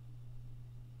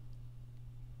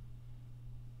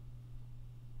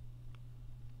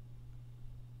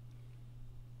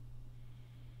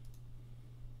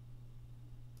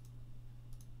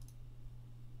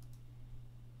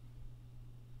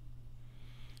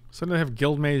 So do they have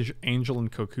Guildmage, Angel,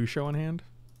 and Kokusho in hand?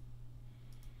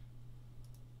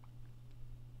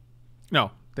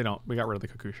 No, they don't. We got rid of the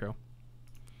Kokusho.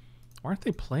 Why aren't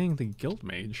they playing the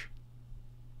Guildmage?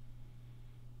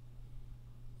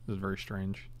 This is very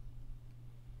strange.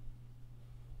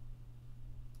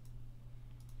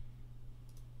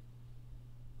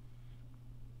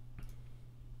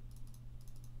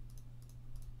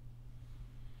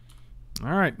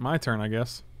 All right, my turn, I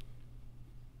guess.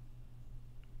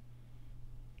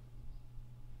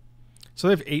 So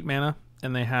they have 8 mana,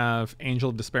 and they have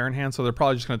Angel of Despair in hand, so they're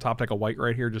probably just going to top deck a white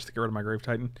right here just to get rid of my Grave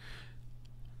Titan.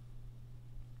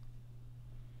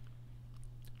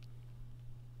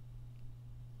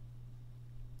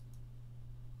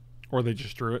 Or they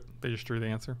just drew it. They just drew the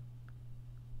answer.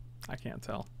 I can't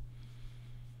tell.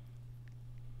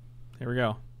 Here we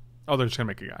go. Oh, they're just going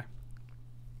to make a guy.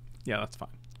 Yeah, that's fine.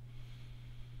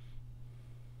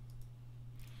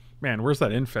 Man, where's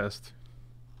that Infest?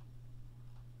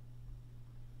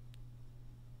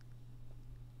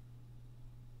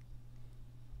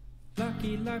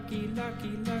 Lucky, lucky, lucky,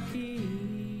 lucky.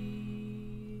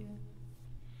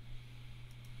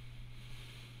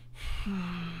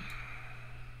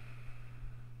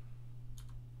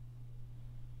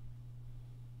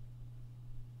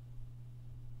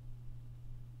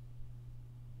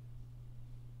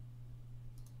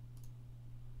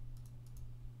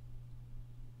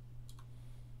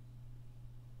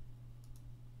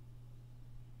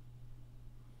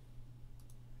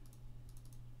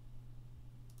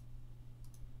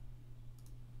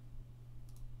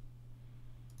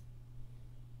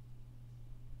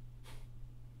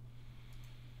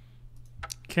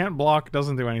 Can't block,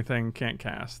 doesn't do anything, can't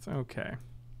cast. Okay.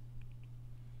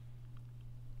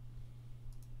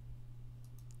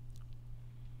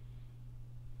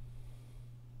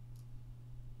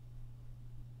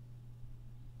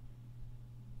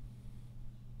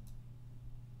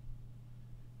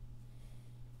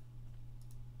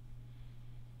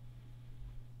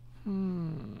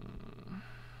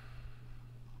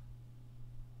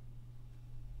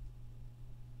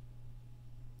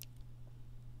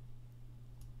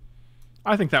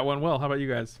 I think that went well. How about you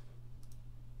guys?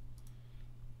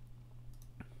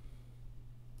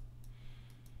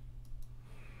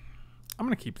 I'm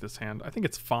going to keep this hand. I think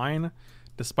it's fine,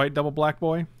 despite double black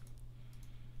boy.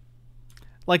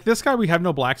 Like, this guy, we have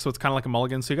no black, so it's kind of like a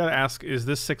mulligan. So you got to ask, is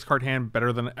this 6-card hand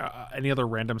better than any other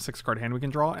random 6-card hand we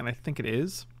can draw? And I think it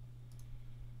is.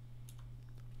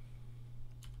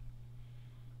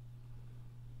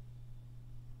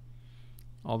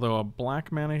 Although a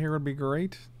black mana here would be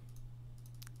great.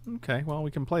 Okay, well,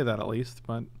 we can play that at least,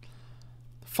 but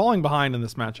falling behind in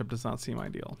this matchup does not seem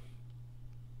ideal.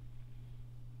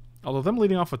 Although them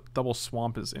leading off with double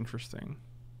swamp is interesting.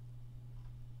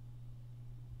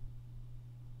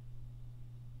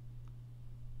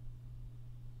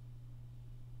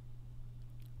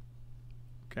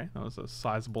 Okay, that was a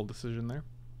sizable decision there.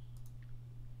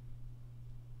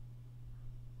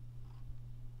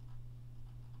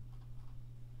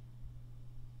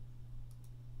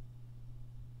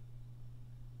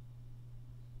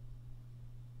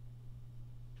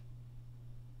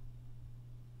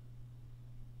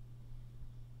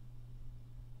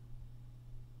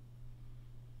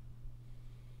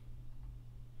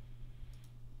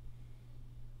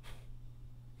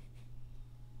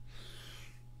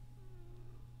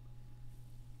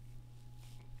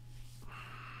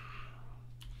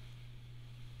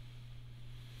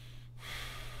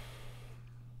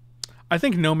 I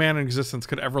think no man in existence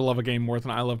could ever love a game more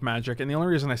than I love Magic, and the only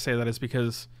reason I say that is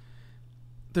because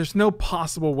there's no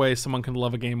possible way someone can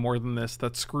love a game more than this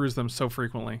that screws them so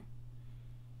frequently.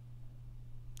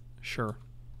 Sure.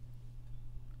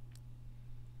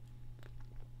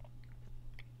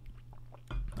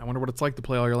 I wonder what it's like to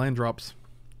play all your land drops.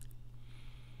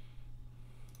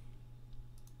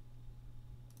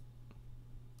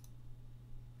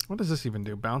 What does this even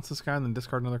do? Bounce this guy and then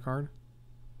discard another card?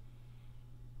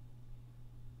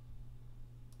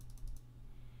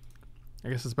 I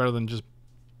guess it's better than just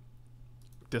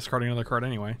discarding another card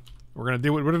anyway. We're going to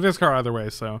do it with a discard either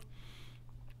way, so.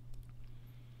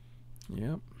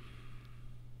 Yep.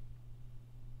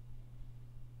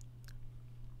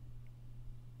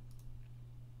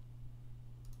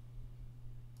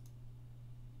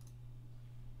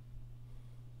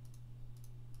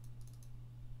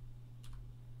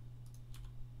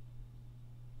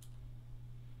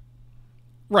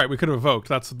 Right, we could have evoked.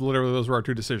 That's literally, those were our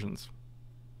two decisions.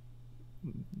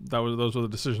 Those were the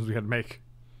decisions we had to make.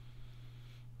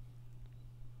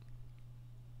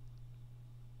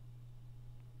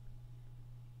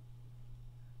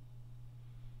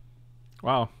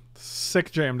 Wow.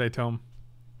 Sick Jam Day Tome.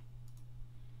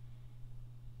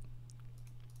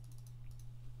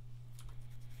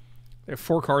 They have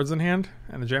 4 cards in hand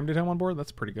and the Jam Day Tome on board.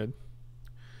 That's pretty good.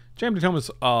 Jam Day Tome is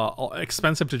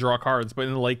expensive to draw cards, but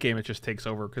in the late game it just takes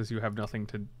over because you have nothing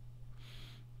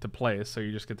to play, so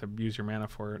you just get to use your mana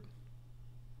for it.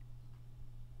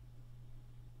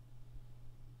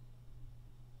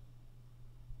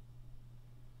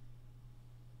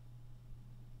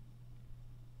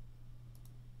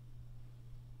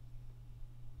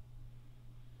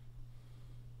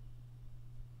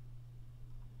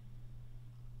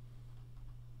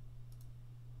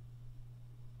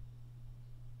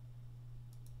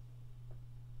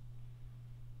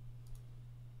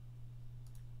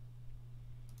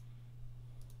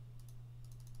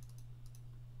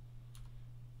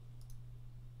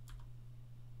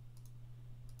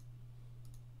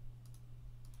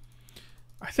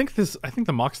 I think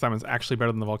the Mox Diamond is actually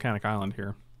better than the Volcanic Island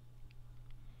here.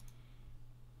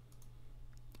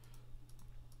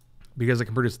 Because it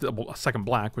can produce a second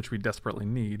black, which we desperately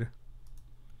need.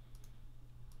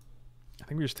 I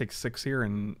think we just take 6 here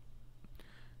and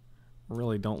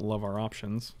really don't love our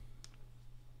options.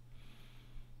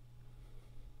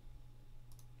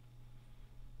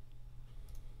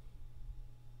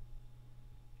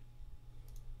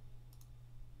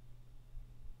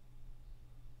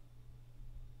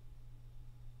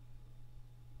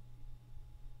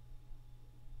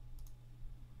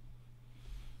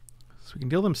 So we can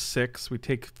deal them 6. We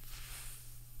take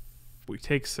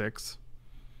 6.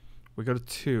 We go to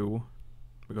 2.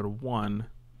 We go to 1.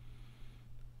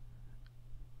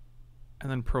 And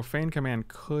then Profane Command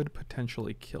could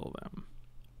potentially kill them.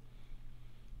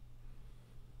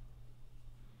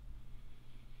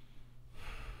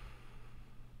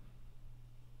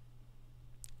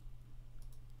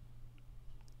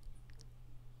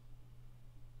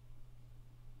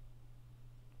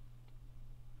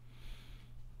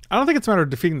 I don't think it's a matter of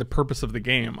defeating the purpose of the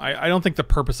game. I don't think the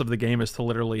purpose of the game is to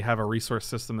literally have a resource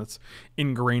system that's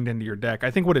ingrained into your deck. I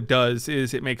think what it does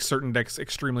is it makes certain decks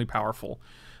extremely powerful.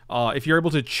 If you're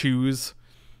able to choose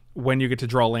when you get to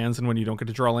draw lands and when you don't get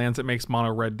to draw lands, it makes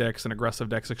mono red decks and aggressive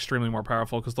decks extremely more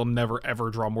powerful because they'll never ever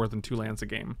draw more than 2 lands a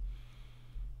game.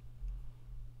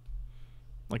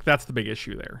 Like, that's the big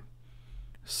issue there.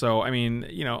 So, I mean,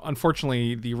 you know,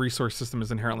 unfortunately, the resource system is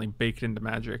inherently baked into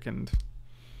Magic, and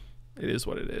it is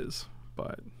what it is,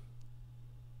 but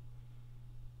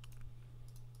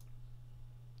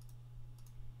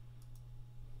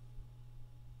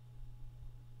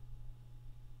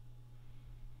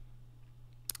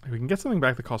we can get something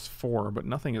back that costs 4, but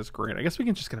nothing is great. I guess we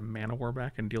can just get a Mana War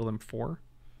back and deal them 4.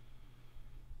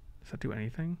 Does that do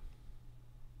anything?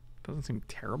 Doesn't seem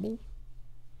terrible.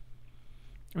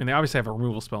 I mean, they obviously have a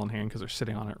removal spell in hand because they're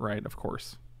sitting on it, right? Of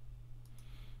course.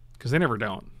 Because they never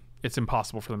don't. It's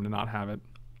impossible for them to not have it.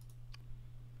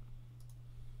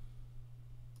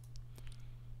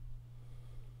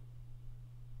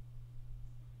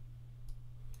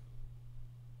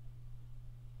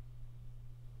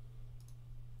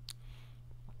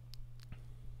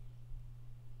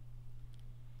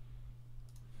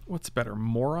 What's better,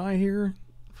 Morai here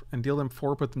and deal them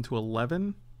 4, put them to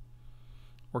 11,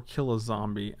 or kill a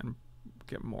zombie and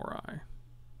get Morai?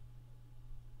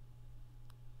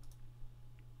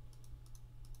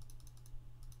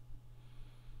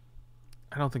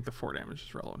 I don't think the 4 damage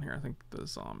is relevant here. I think the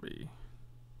zombie.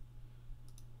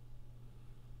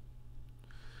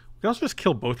 We can also just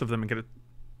kill both of them and get a.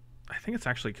 I think it's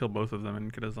actually kill both of them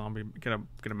and get a zombie, get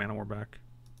a Mana War back.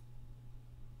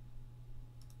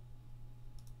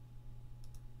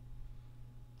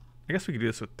 I guess we could do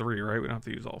this with 3, right? We don't have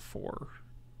to use all 4.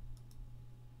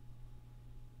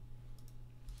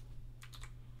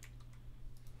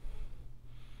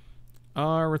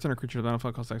 Return a creature to the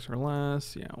battlefield, cost X or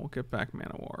less. Yeah, we'll get back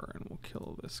Mana War and we'll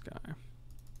kill this guy.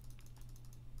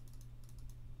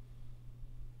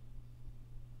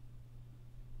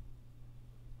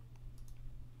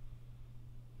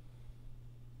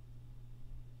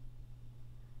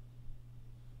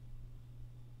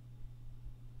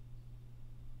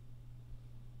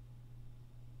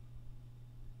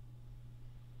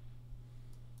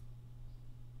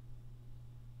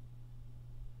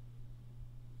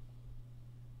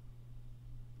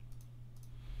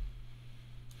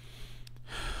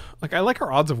 Like, I like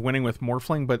our odds of winning with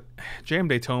Morphling, but JM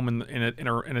Day Tome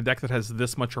in a deck that has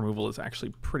this much removal is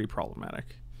actually pretty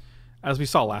problematic. As we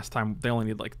saw last time, they only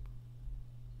need like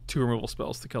 2 removal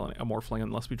spells to kill a Morphling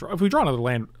unless we draw. If we draw another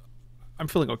land, I'm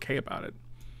feeling okay about it.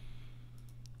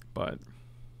 But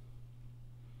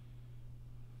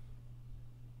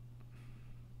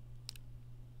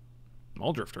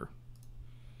Muldrifter.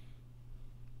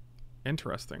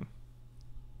 Interesting.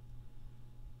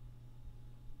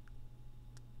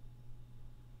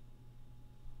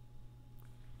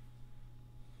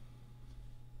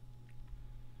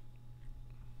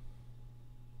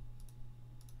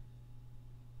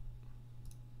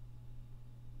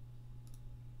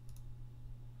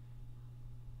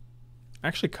 I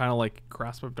actually kind of like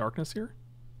Grasp of Darkness here.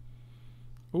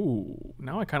 Ooh,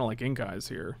 now I kind of like Ink Eyes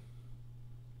here.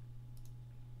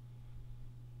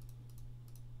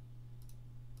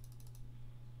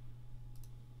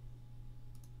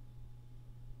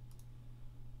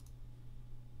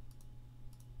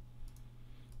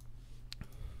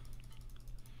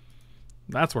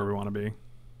 That's where we want to be.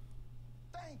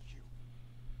 Thank you.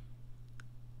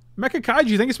 Mecha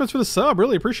Kaiju, thank you so much for the sub.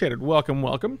 Really appreciate it. Welcome,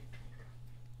 welcome.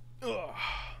 Ugh.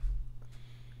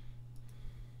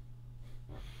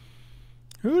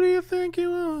 Who do you think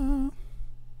you are?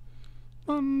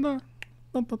 Thunder,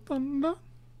 thunder, thunder.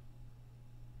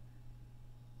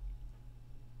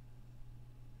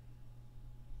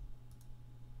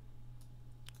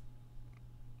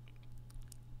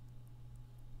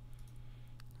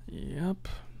 Yep.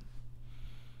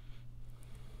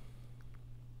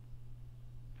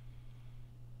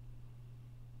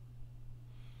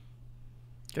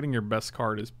 Getting your best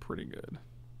card is pretty good.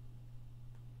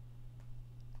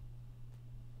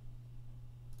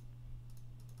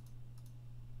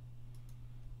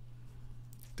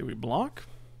 Do we block?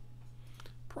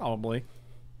 Probably.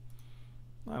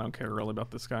 I don't care really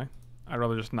about this guy. I'd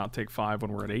rather just not take 5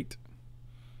 when we're at 8.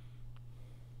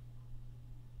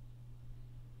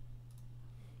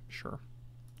 Sure.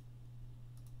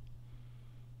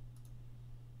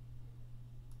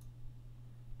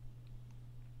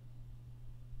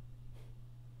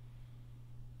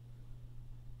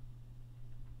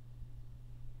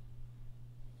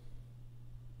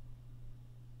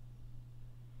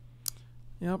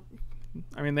 Yep.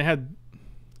 I mean, they had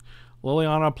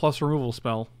Liliana plus removal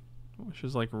spell, which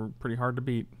is like pretty hard to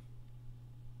beat.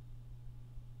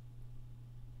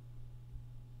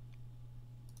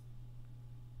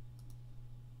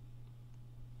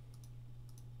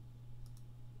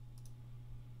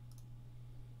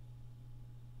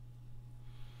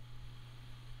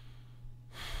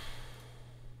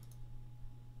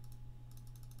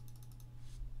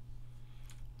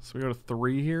 So we go to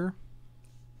 3 here.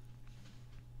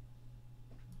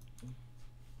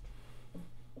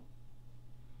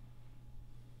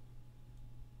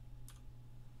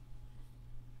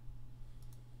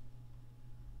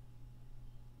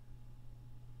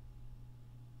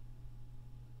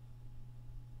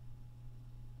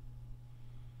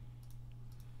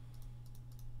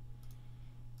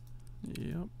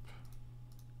 Yep.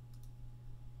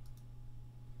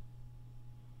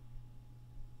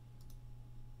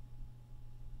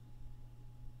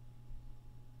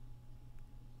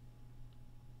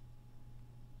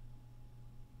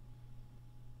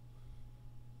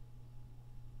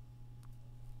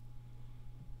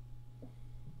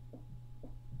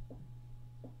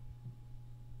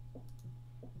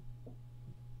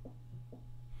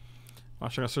 I'm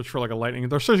actually gonna search for like a lightning.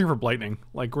 They're searching for lightning.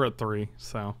 Like we're at 3,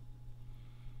 so.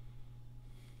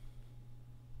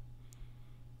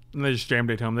 And they just jammed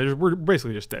it home. We're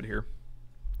basically just dead here.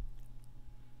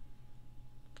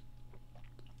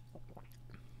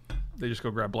 They just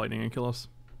go grab lightning and kill us.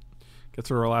 Gets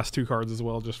her our last 2 cards as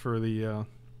well, just for the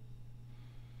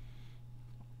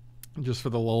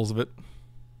lulz of it.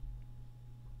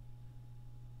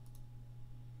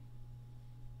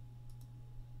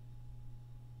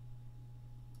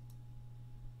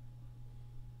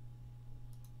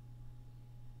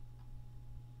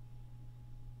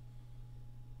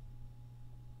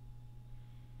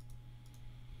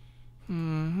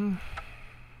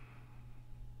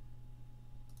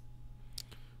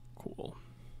 Cool.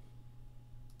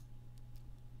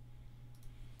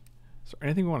 Is there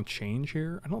anything we want to change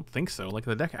here? I don't think so. Like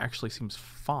the deck actually seems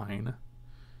fine.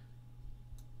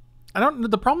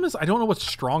 The problem is I don't know what's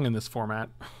strong in this format.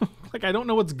 Like I don't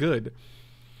know what's good.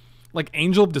 Like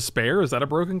Angel of Despair, is that a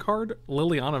broken card?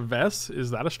 Liliana Vess,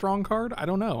 is that a strong card? I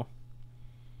don't know.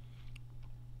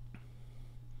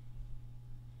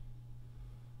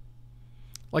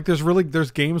 Like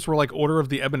there's games where like Order of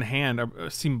the Ebon Hand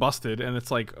seem busted, and it's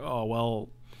like, oh well,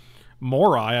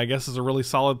 Morai I guess is a really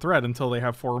solid threat until they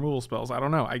have 4 removal spells. I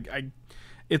don't know.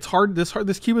 It's hard.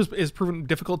 This cube is proven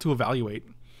difficult to evaluate.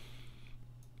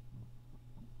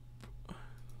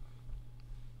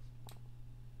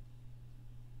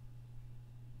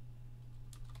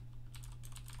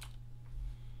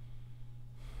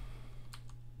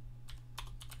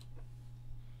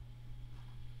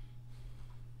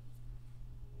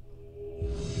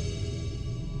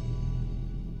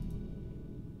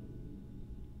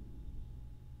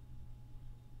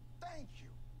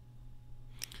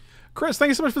 Chris, thank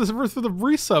you so much for the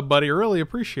resub, buddy. I really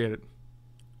appreciate it.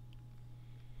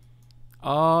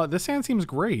 This hand seems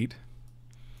great.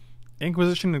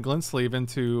 Inquisition and Glint Sleeve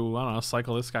into, I don't know,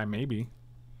 cycle this guy maybe.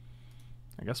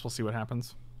 I guess we'll see what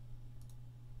happens.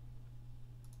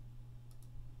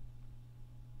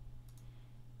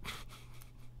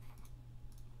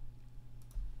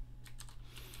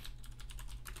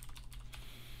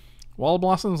 Wall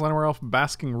Blossoms, Llanowar Elf,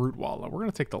 Basking Root Walla. We're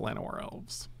going to take the Llanowar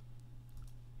Elves.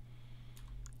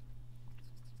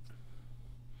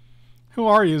 Who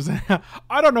are you?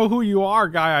 I don't know who you are,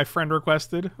 guy I friend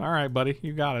requested. All right, buddy.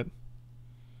 You got it.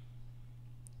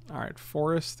 All right,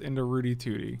 Forest into Rudy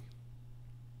Tooty.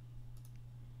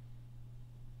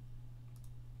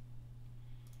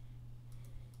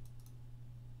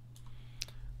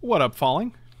 What up,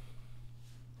 Falling?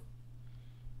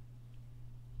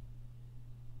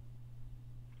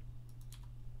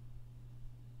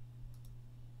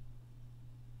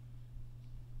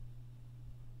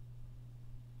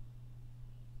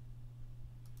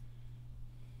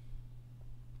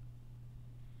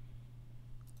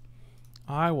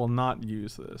 I will not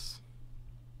use this.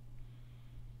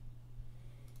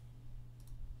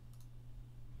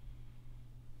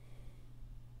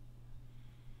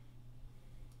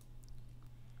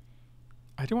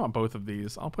 I do want both of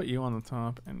these. I'll put you on the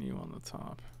top and you on the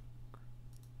top.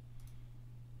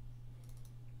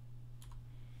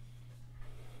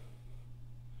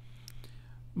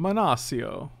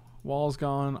 Monasio. Wall's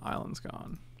gone, island's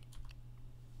gone.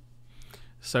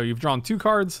 So you've drawn 2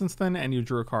 cards since then, and you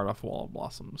drew a card off Wall of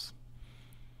Blossoms.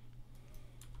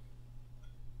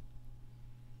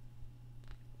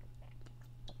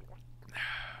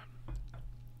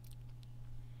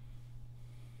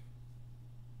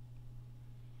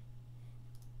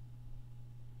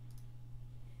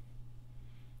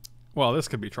 Well, this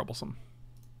could be troublesome.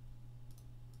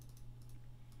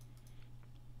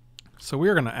 So we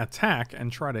are going to attack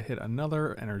and try to hit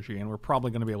another energy, and we're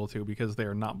probably going to be able to because they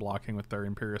are not blocking with their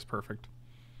Imperious Perfect.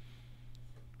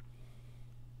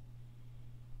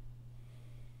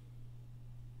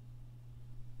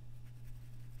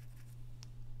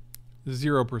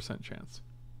 %0 chance.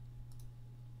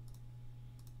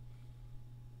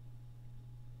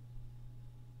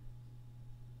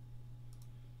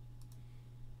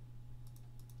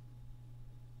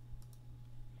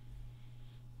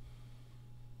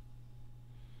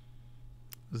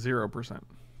 %0.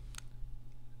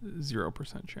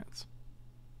 0% chance.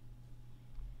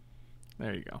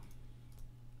 There you go.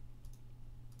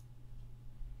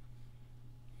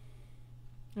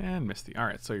 And Misty.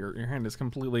 Alright, so your hand is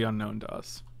completely unknown to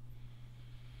us.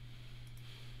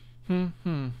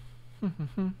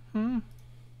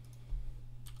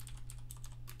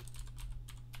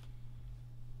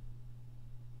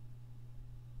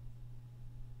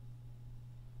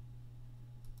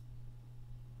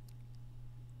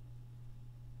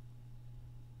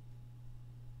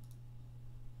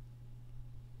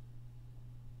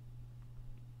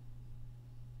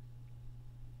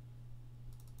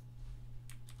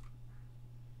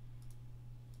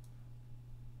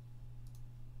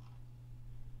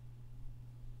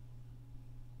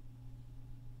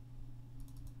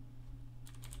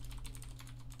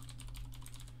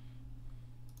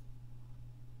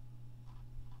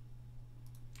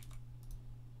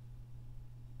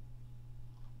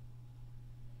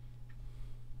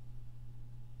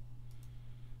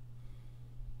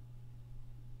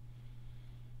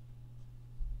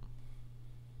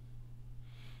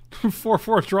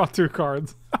 Four, draw 2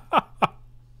 cards.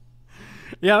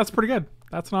 Yeah, that's pretty good.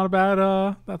 That's not a bad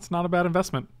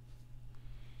investment.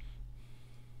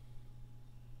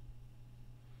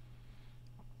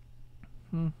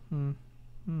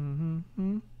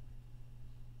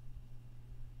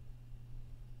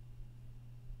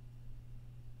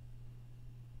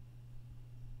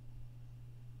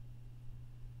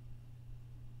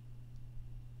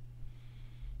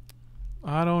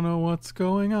 I don't know what's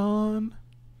going on.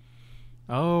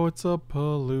 Oh, it's a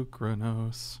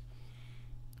Pelucranos.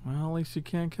 Well, at least you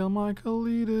can't kill my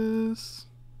Kalidas.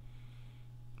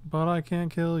 But I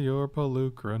can't kill your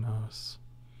Pelucranos.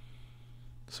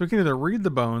 So we can either read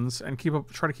the bones and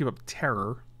try to keep up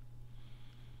terror,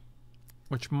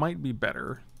 which might be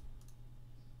better.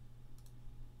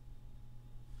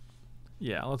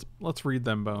 Yeah, let's read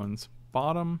them bones.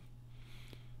 Bottom.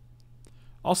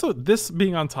 Also, this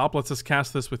being on top lets us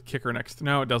cast this with Kicker next.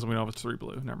 No, it doesn't. We don't have 3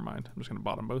 blue. Never mind. I'm just going to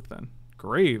bottom both then.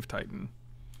 Grave Titan.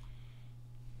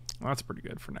 Well, that's pretty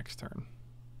good for next turn.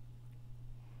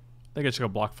 I think I should go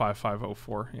block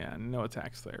 5/5/04. Yeah, no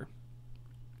attacks there.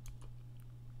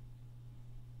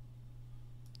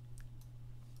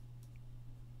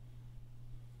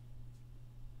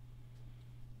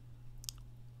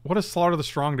 What does Slaughter the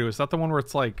Strong do? Is that the one where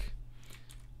it's like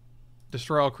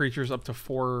destroy all creatures up to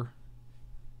 4?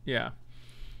 Yeah,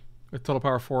 with total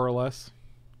power 4 or less.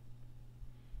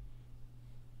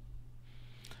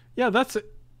 Yeah, that's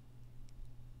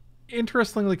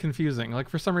interestingly confusing. Like,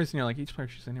 for some reason, you're like, each player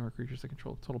chooses any number of creatures that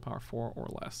control total power 4 or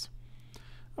less.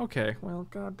 Okay, well,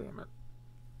 god damn it.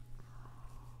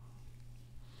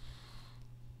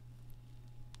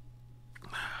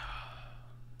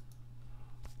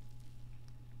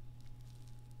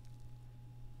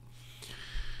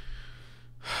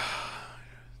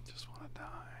 Just want to die.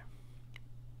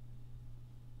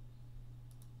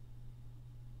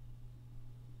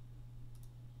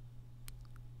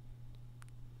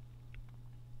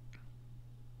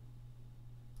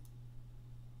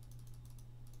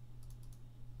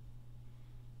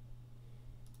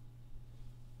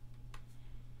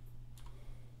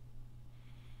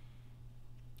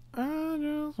 I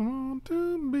just want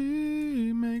to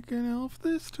be making elf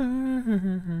this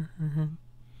turn.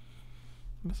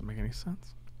 Doesn't make any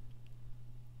sense.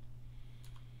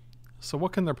 So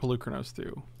what can their Pelucranos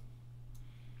do?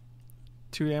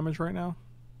 2 damage right now?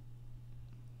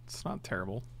 It's not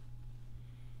terrible.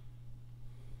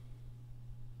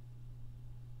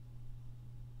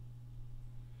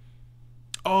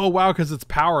 Oh, wow, because it's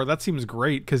power. That seems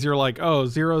great, because you're like, oh,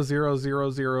 0, 0, 0,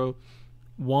 0,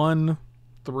 1,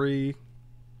 3.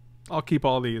 I'll keep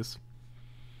all these.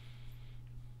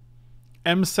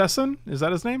 M. Sesson? Is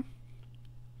that his name?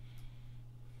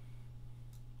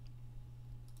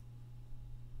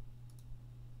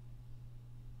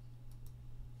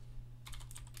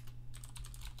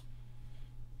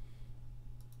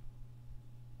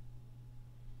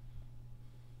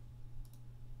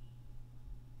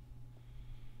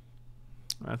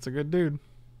 That's a good dude.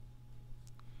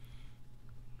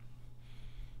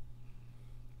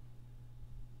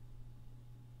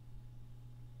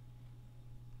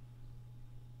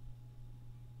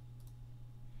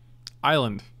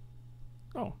 Island.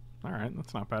 Oh, alright.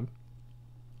 That's not bad.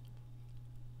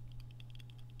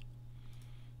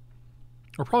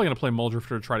 We're probably going to play Muldrifter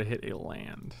to try to hit a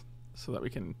land so that we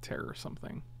can terror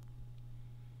something.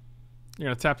 You're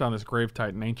going to tap down this Grave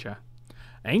Titan, ain't ya?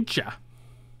 Ain't ya?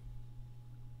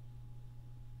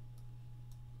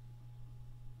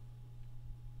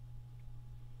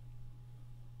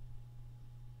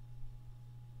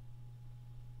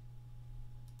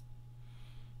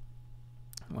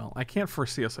 Well, I can't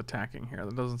foresee us attacking here.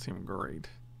 That doesn't seem great.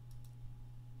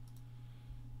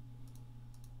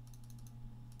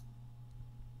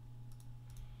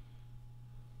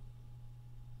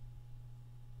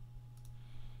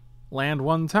 Land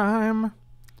one time.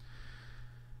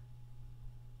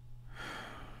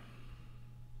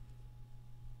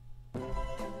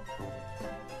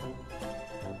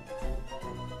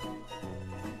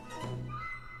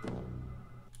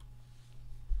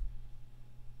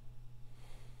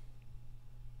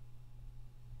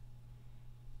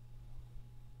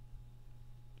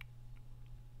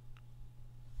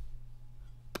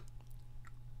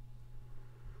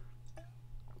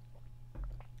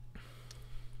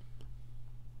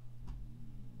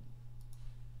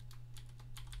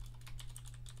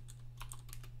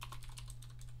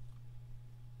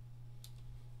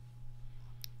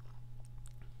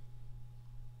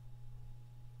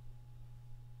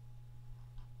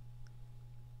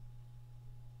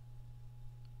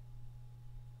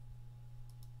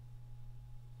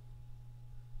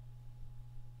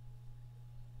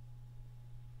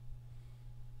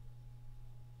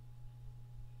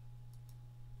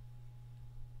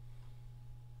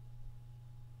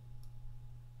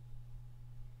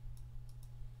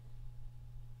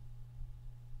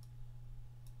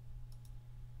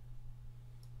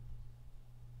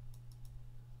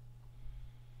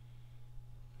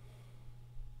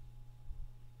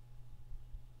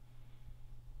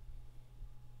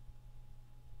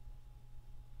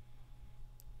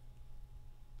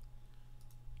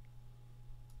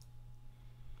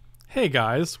 Hey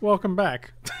guys, welcome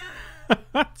back.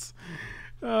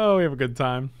 Oh, we have a good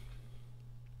time.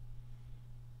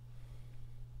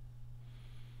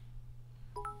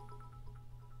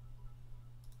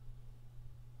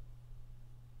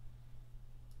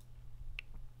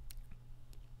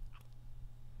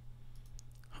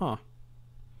 Huh.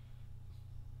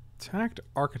 Attacked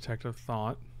Architect of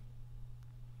Thought.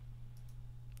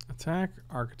 Attack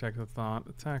Architect of Thought.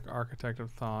 Attack Architect of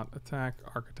Thought. Attack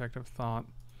Architect of Thought.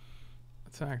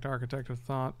 Attacked Architect of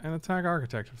Thought. And attack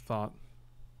Architect of Thought.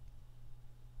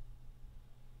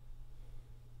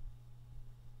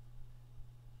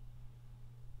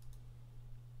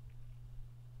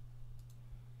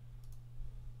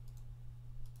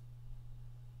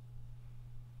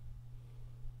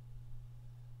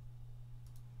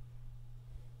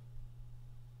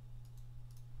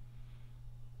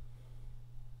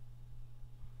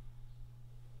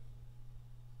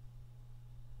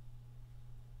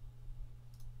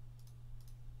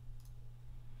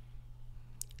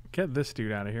 Get this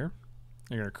dude out of here.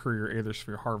 You're going to accrue your Aether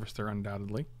Sphere Harvester,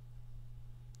 undoubtedly.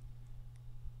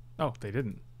 Oh, they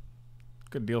didn't.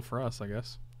 Good deal for us, I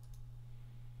guess.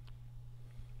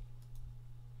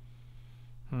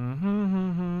 Ew,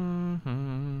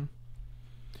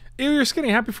 you're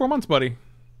skinny. Happy 4 months, buddy.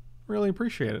 Really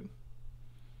appreciate it.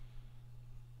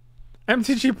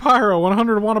 MTG Pyro,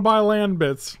 100 want to buy land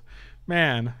bits.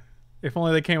 Man, if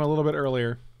only they came a little bit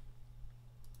earlier.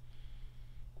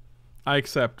 I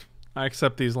accept. I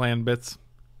accept these land bits.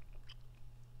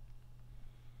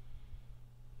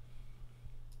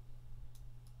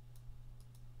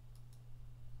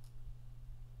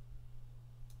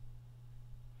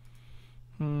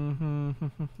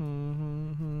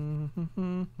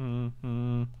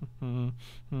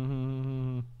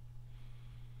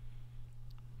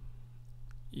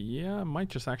 Yeah, I might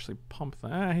just actually pump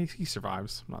that. He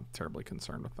survives. I'm not terribly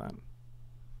concerned with that.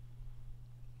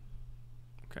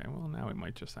 Okay, well now we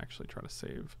might just actually try to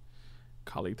save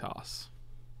Kalitas.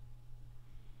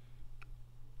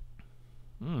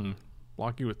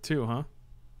 Block you with 2, huh?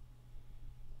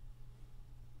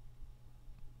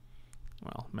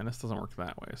 Well, Menace doesn't work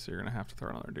that way, so you're going to have to throw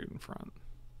another dude in front.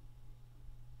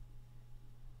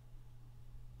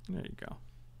 There you go.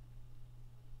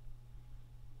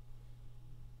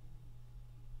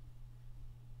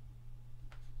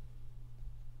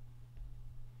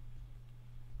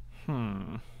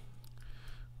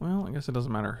 Well, I guess it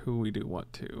doesn't matter who we do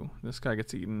what to. This guy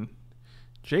gets eaten.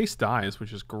 Jace dies,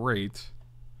 which is great.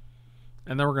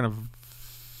 And then we're going to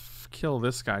kill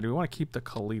this guy. Do we want to keep the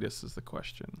Kalitas is the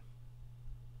question.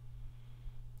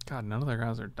 God, none of their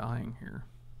guys are dying here.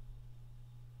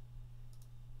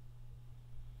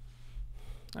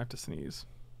 I have to sneeze.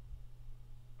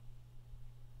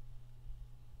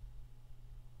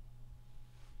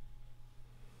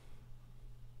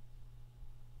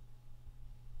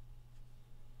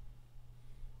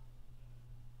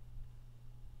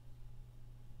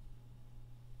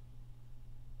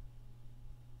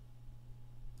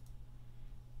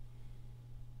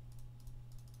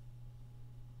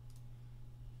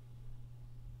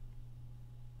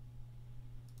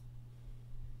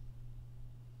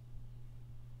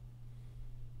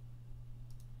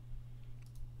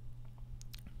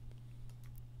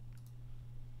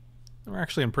 We're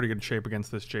actually in pretty good shape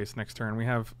against this Jace next turn. We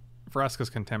have Vraska's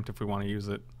Contempt if we want to use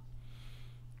it.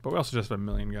 But we also just have a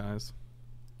million guys.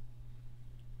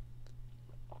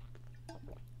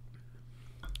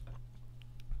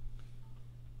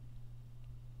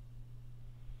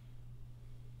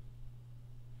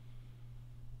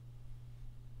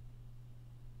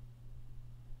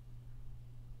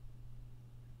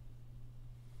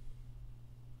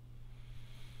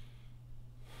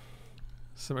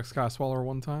 Simic Sky Swallower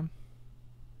one time.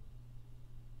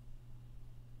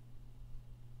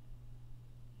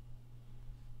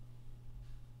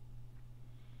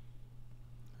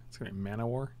 It's going to be Mana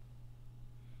War.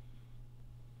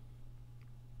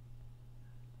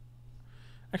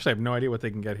 Actually, I have no idea what they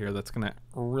can get here that's going to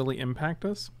really impact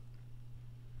us.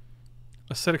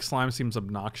 Acidic Slime seems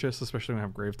obnoxious, especially when we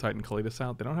have Grave Titan Kalitas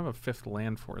out. They don't have a 5th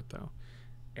land for it, though.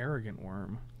 Arrogant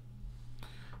Worm.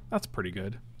 That's pretty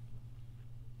good.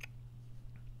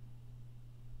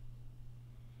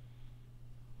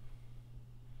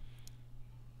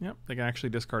 Yep, they can actually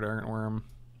discard Arrogant Worm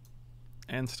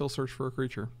and still search for a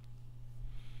creature.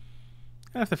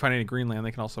 And if they find any green land,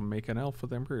 they can also make an elf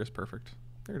with Imperious Perfect.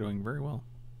 They're doing very well.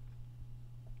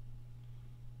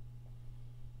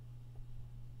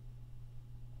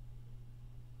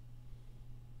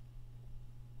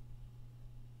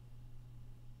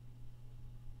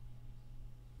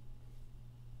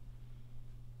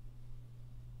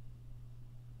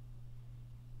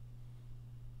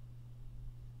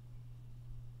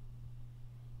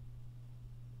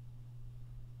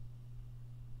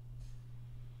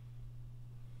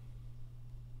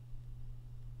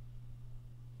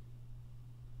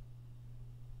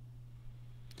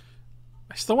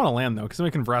 I still want to land, though, because then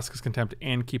we can Vraska's Contempt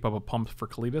and keep up a pump for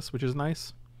Kalitas, which is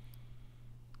nice.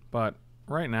 But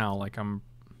right now, like, I'm...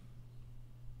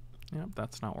 Yep,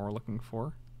 that's not what we're looking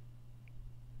for.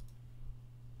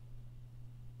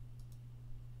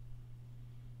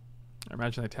 I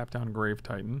imagine they tap down Grave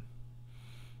Titan.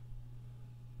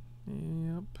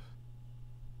 Yep.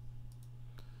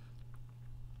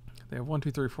 They have 1,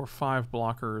 2, 3, 4, 5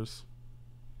 blockers.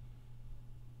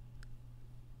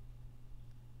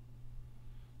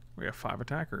 We have 5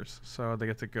 attackers, so they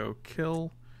get to go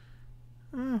kill.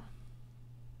 It's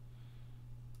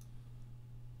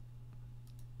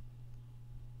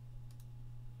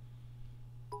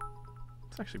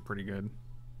actually pretty good.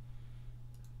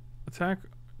 Attack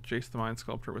Jace the Mind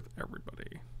Sculptor with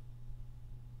everybody.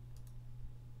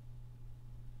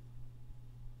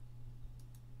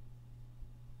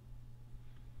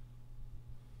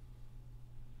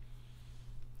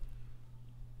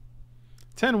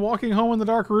 10 walking home in the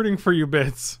dark rooting for you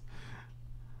bits.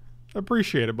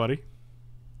 Appreciate it, buddy.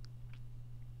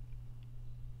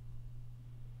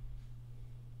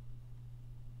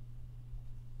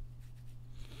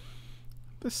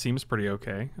 This seems pretty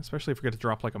okay, especially if we get to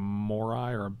drop like a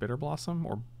Morai or a Bitter Blossom,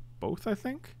 or both, I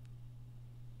think.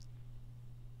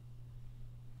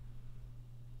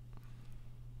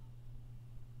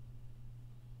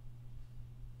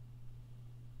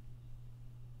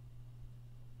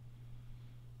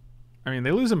 I mean,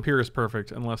 they lose Imperious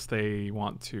Perfect unless they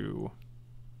want to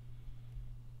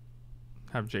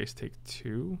have Jace take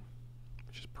 2,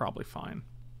 which is probably fine.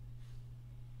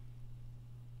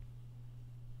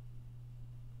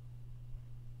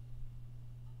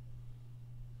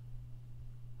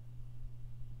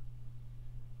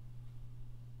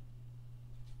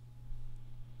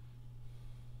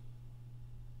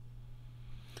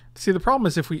 See, the problem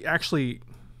is if we actually...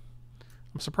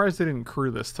 I'm surprised they didn't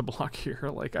crew this to block here.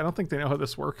 Like, I don't think they know how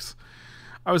this works.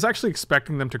 I was actually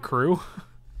expecting them to crew.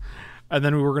 And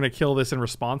then we were going to kill this in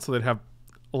response so they'd have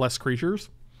less creatures.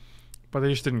 But they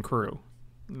just didn't crew.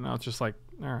 Now it's just like,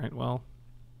 alright, well...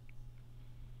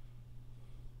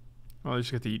 Well, they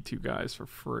just get to eat 2 guys for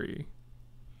free.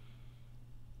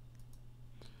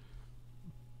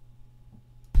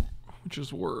 Which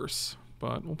is worse.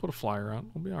 But we'll put a flyer out.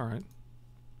 We'll be alright.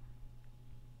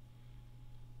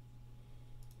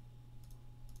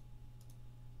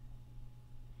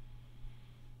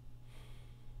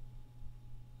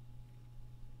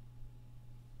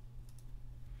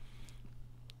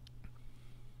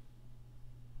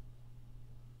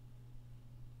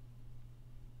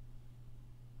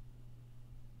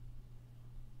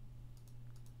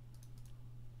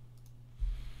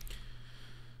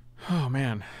 Oh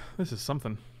man, this is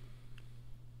something.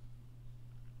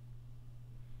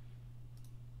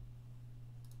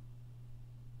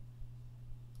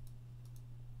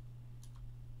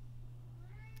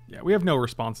 Yeah, we have no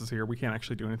responses here. We can't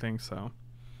actually do anything, so...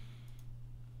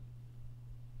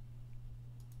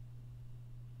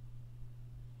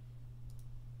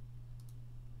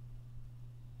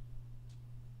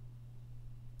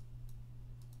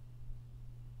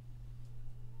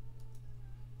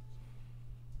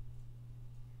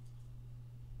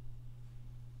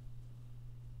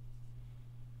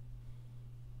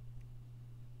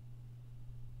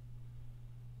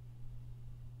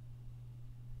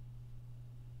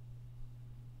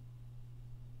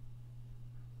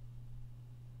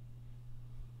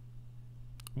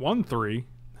 One 3?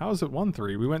 How is it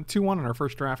 1-3? We went 2-1 in our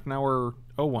first draft. Now we're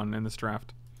 0-1 in this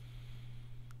draft.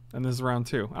 And this is round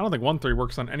 2. I don't think 1-3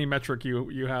 works on any metric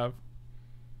you have.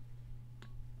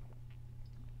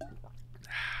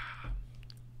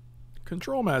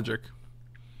 Control magic.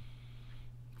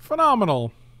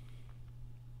 Phenomenal.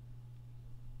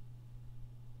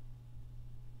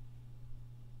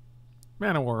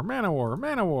 Mana War, Mana War,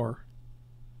 Mana War.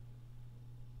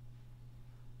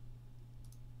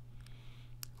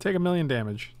 Take 1,000,000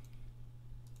 damage.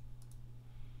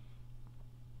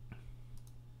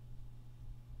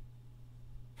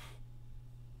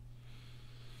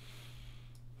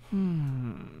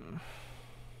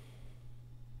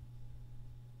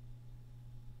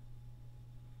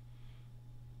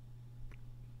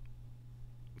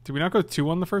 Did we not go 2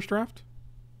 on the first draft?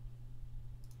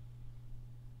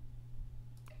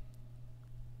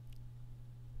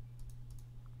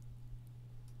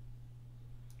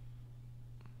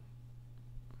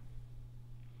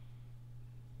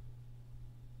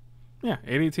 Yeah,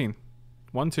 8-18.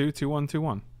 1-2, 2-1,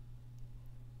 2-1.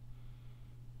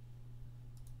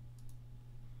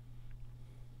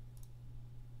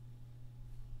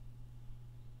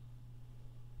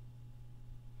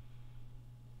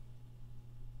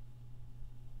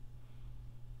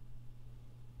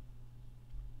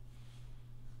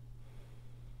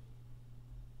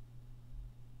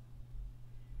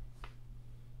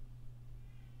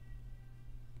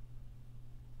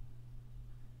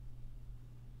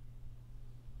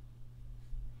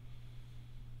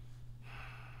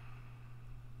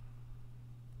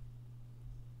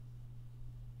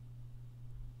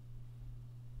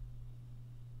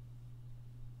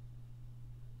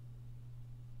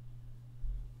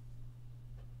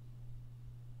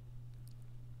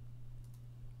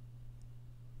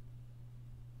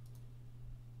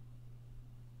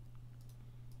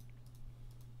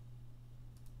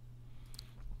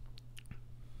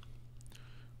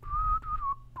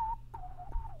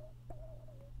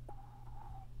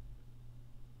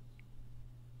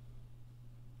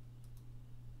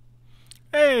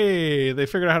 Hey, they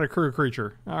figured out how to crew a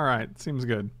creature. All right, seems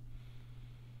good.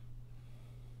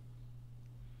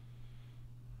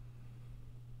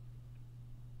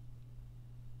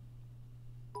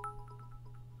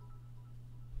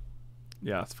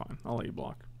 Yeah, that's fine. I'll let you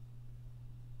block.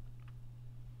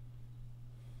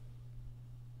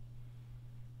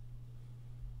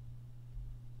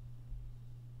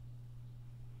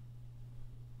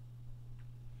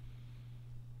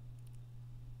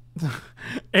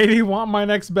 $80 want my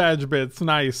next badge bits.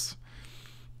 Nice.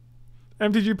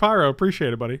 MTG Pyro,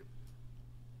 appreciate it, buddy.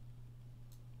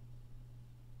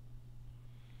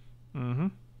 Mm-hmm.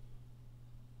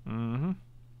 Mm-hmm.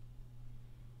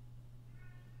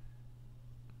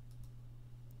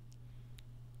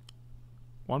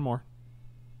 One more.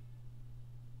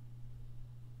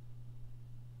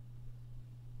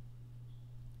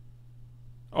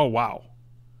 Oh, wow.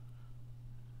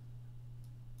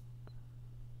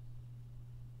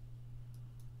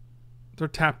 They're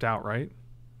tapped out, right?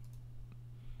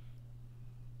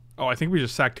 Oh, I think we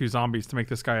just sacked 2 zombies to make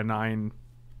this guy a 9/10.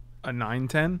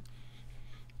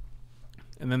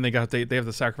 And then they have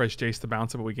to sacrifice Jace to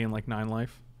bounce it, but we gain like 9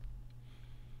 life.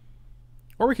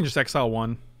 Or we can just exile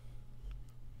 1.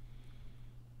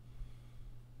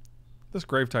 This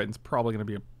Grave Titan's probably going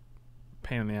to be a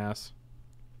pain in the ass.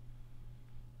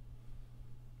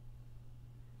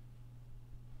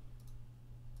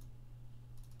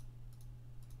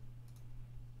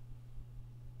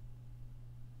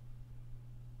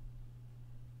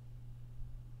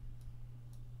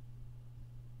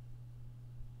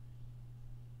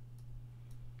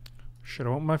 Should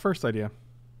have went with my first idea.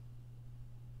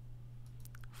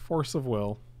 Force of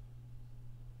will.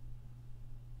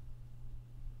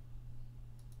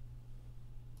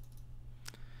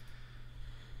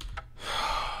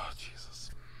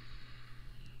 Jesus.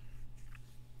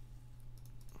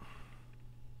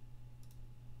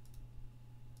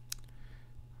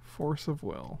 Force of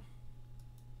will.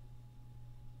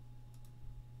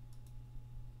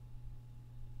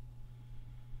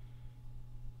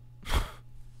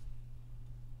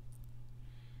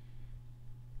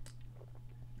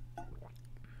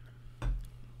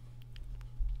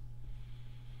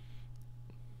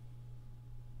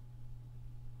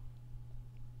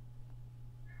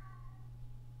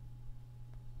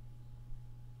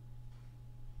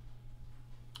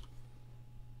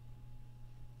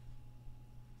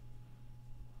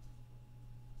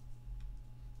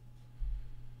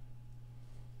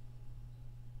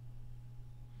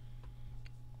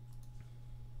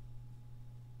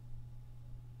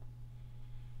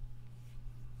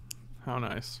 How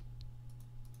nice.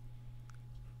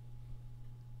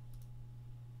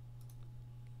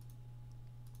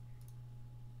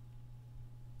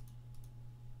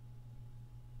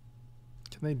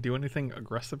 Can they do anything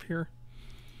aggressive here?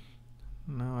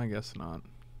 No, I guess not.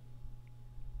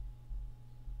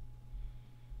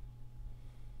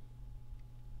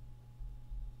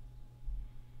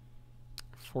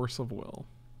 Force of will.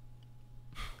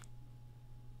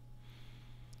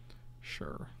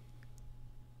 Sure.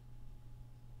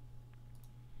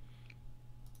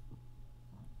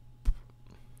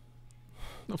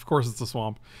 Of course it's a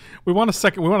swamp. We want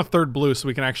a third blue so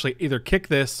we can actually either kick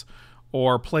this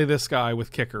or play this guy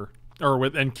with kicker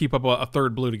and keep up a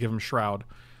third blue to give him shroud.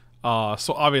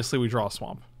 So obviously we draw a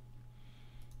swamp.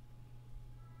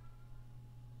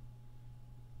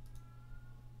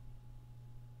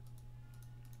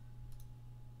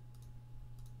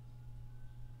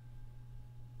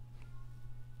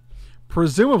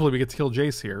 Presumably we get to kill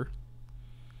Jace here.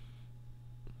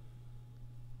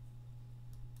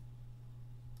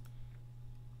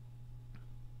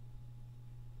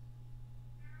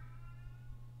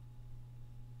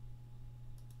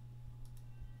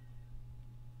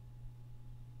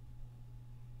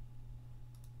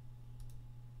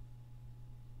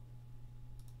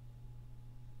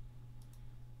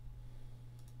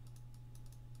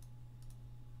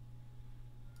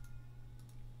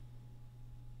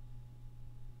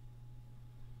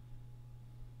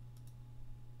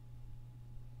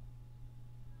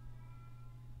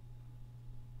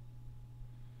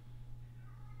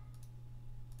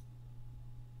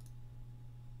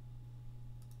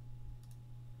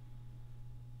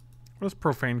 What does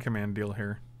Profane Command deal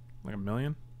here? Like 1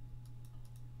 million?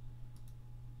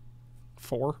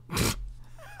 4?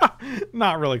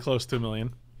 Not really close to 1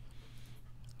 million.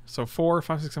 So 4,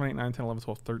 5, 6, 7, 8, 9, 10, 11,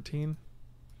 12, 13.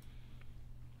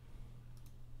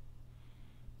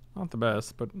 Not the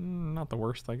best, but not the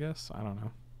worst, I guess. I don't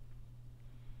know.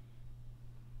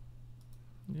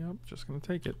 Yep, just gonna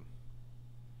take it.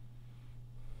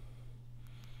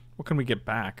 What can we get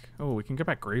back? Oh, we can get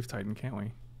back Grave Titan, can't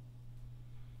we?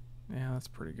 Yeah, that's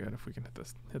pretty good if we can hit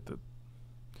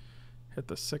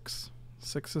the sixes.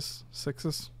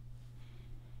 Is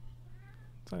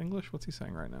that English? What's he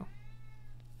saying right now?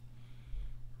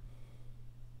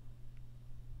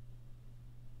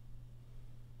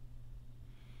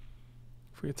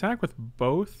 If we attack with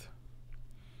both...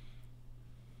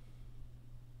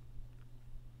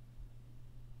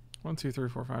 One, two, three,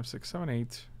 four, five, six, seven,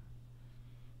 8,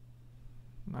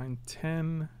 9,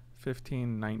 10,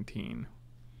 15, 19,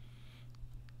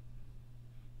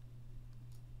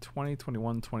 20,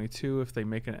 21, 22 if they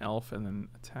make an elf and then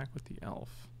attack with the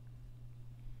elf.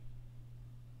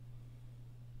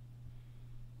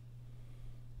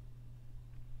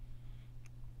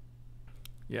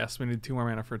 Yes, we need 2 more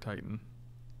mana for a Titan.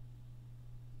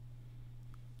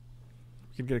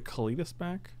 We could get a Kalitas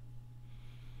back.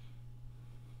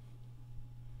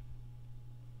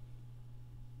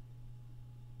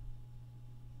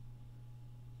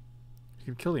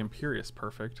 You could kill the Imperious,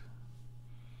 perfect.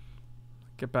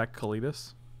 Get back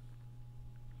Kalitas.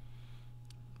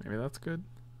 Maybe that's good.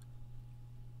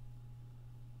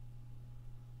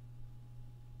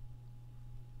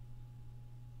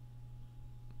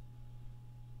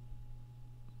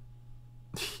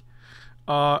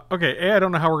 Okay, A, I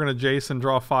don't know how we're going to Jace and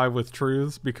draw 5 with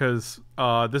Truths because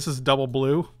this is double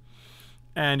blue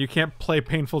and you can't play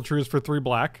Painful Truths for 3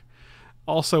 black.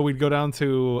 Also, we'd go down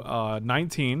to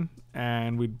 19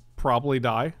 and we'd probably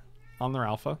die on their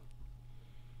alpha.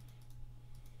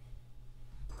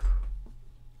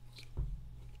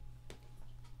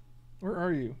 Where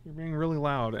are you? You're being really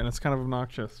loud and it's kind of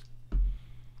obnoxious.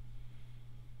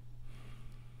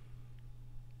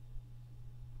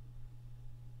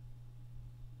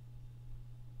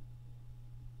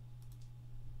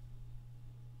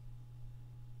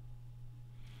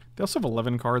 They also have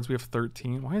 11 cards. We have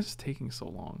 13. Why is this taking so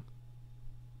long?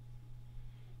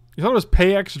 You thought it was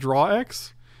pay X, draw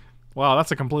X? Wow,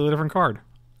 that's a completely different card.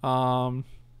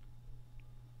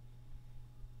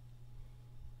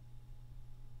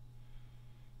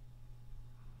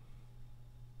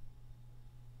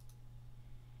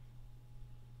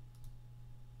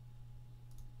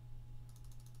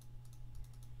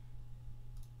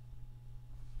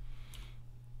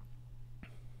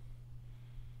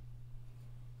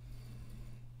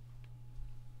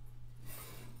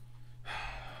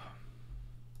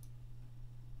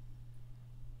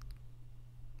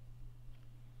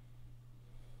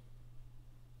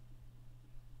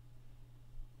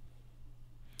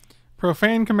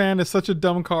 Profane Command is such a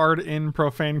dumb card in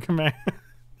Profane Command.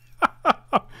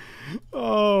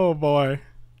 Oh boy.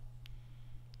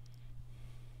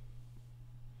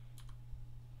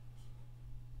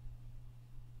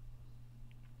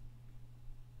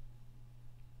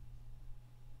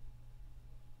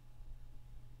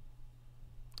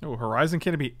 Oh, Horizon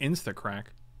Canopy insta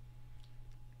crack.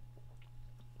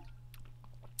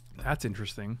 That's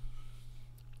interesting.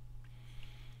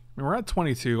 I mean, we're at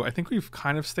 22. I think we've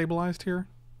kind of stabilized here.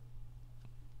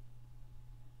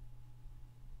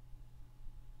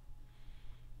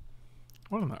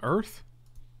 What on the earth?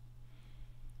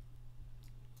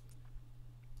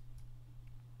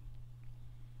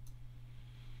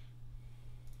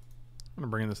 I'm going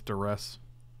to bring in this Duress.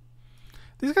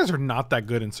 These guys are not that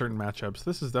good in certain matchups.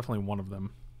 This is definitely one of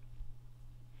them.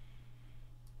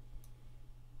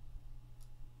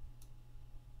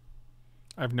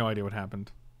 I have no idea what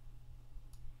happened.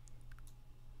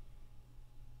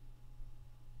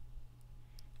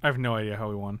 I have no idea how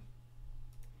we won.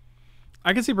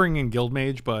 I can see bringing in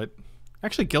Guildmage, but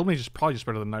actually Guildmage is probably just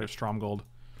better than Knight of Stromgold. It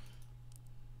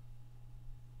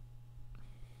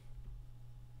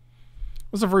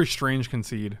was a very strange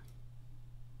concede.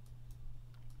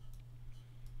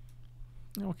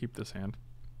 Yeah, we'll keep this hand.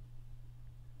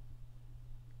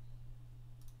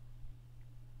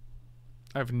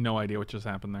 I have no idea what just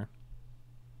happened there.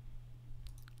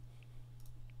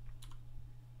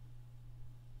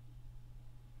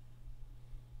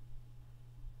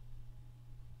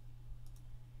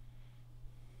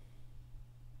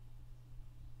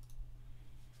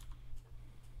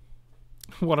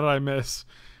 What did I miss?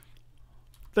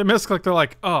 They misclick. They're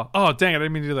like, oh, dang it, I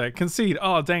didn't mean to do that. Concede.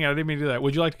 Oh, dang it, I didn't mean to do that.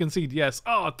 Would you like to concede? Yes.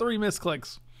 Oh, 3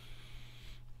 misclicks.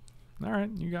 All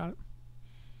right, you got it.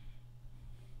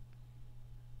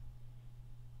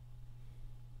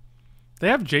 They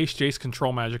have Jace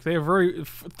control magic. They have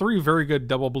 3 very good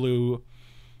double blue.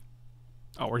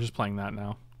 Oh, we're just playing that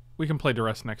now. We can play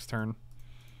Duress next turn.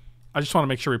 I just want to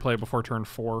make sure we play it before turn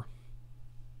 4.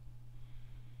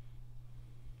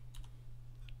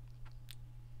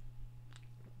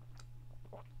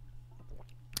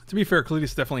 To be fair,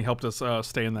 Kalitas definitely helped us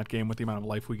stay in that game with the amount of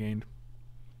life we gained.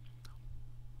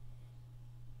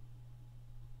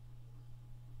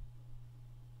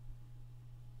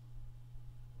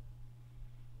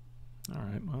 All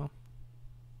right, well.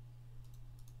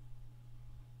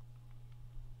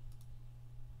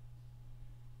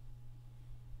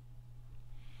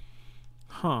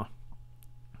 Huh.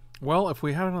 Well, if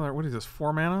we had another, what is this,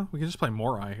 4 mana? We could just play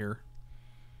Morai here.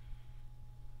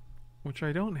 Which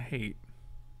I don't hate.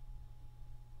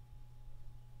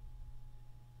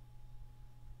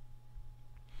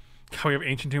 We have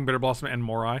Ancient Tomb, Bitter Blossom, and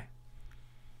Morai.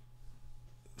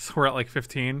 So we're at like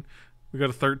 15. We go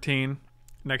to 13.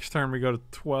 Next turn we go to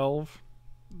 12.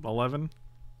 11.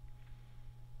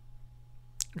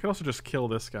 We could also just kill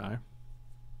this guy.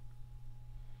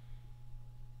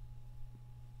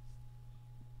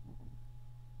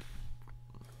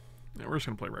 Yeah, we're just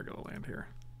going to play regular land here.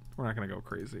 We're not going to go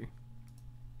crazy.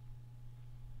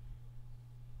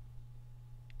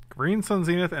 Green Sun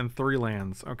Zenith and 3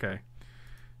 lands. Okay.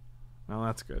 Well,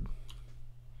 that's good.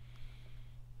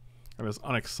 That was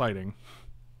unexciting.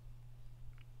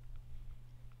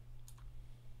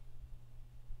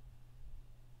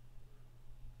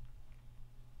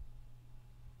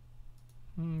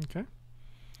 Okay.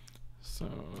 So,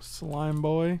 Slime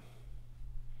Boy.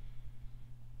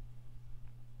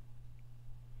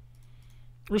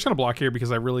 We're just going to block here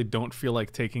because I really don't feel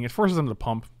like taking... It forces them to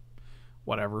pump.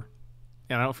 Whatever.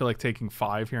 And I don't feel like taking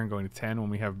 5 here and going to 10 when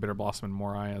we have Bitter Blossom and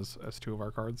Morai as 2 of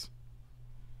our cards.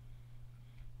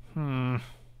 The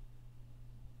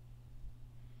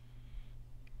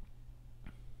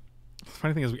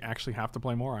funny thing is we actually have to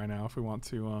play Morai now if we want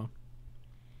to...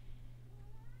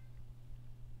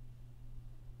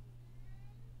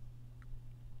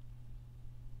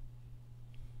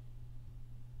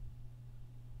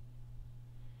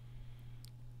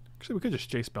 Actually, we could just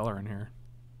Jace Beller in here.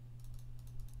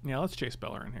 Yeah, let's Jace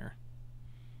Beller in here.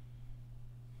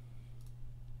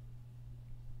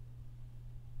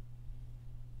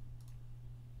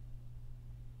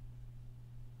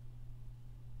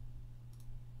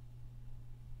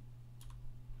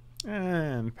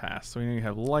 And pass. So we know you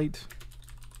have light.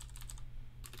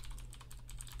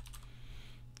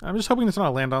 I'm just hoping it's not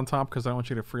a land on top because I don't want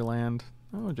you to free land.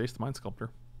 Oh, Jace the Mind Sculptor.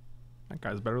 That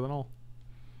guy's better than all.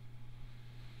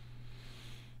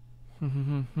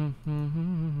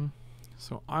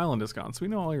 So Island is gone. So we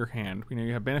know all your hand. We know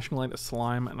you have Banishing Light, a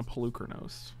Slime, and a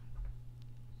Pelucranos.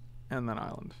 And then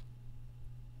Island.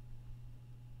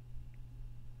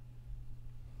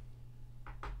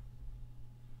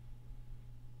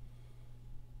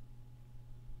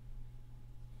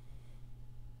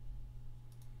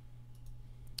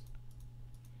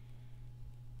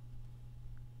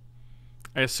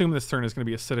 I assume this turn is going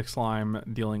to be Acidic Slime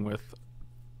dealing with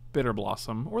Bitter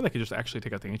Blossom, or they could just actually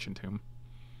take out the Ancient Tomb.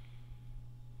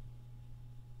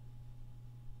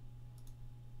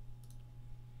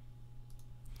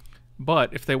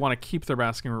 But if they want to keep their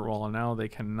Basking Root Wall, now they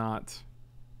cannot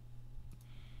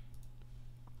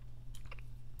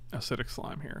Acidic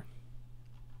Slime here.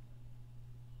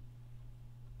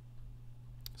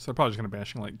 So they're probably just going to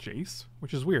Banishing Light Jace,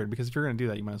 which is weird, because if you're going to do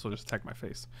that, you might as well just attack my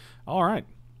face. Alright.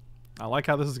 I like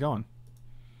how this is going.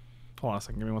 Hold on a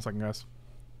second. Give me 1 second, guys.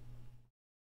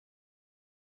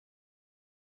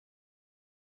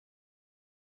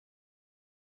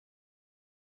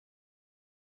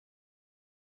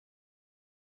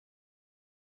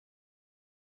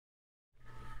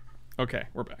 Okay,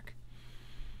 we're back.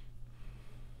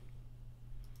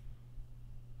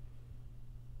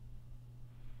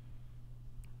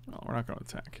 Well, we're not going to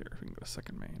attack here. We can go to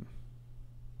second main.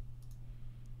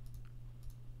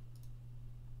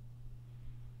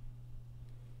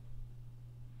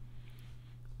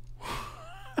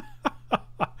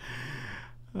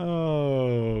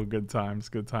 Oh, good times,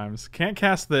 good times. Can't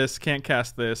cast this, can't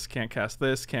cast this, can't cast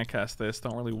this, can't cast this.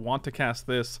 Don't really want to cast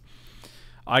this.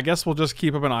 I guess we'll just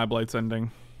keep up an Eye Blight's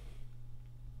ending.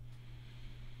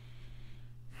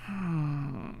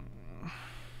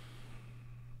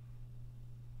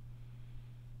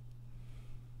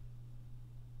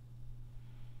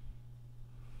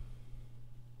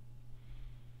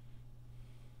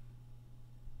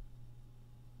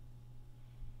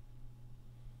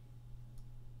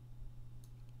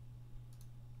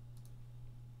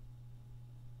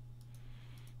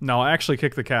 No, I actually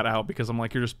kicked the cat out because I'm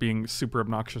like, you're just being super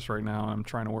obnoxious right now and I'm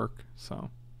trying to work,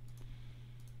 so.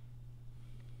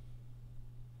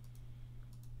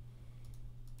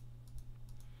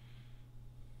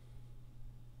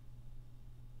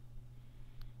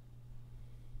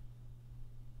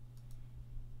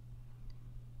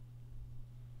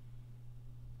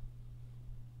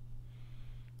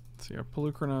 Let's see,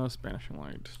 Pelucranos, Banishing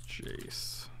Light,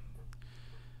 Jace.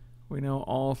 We know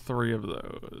all 3 of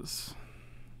those.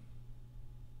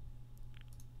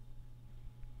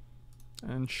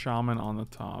 And Shaman on the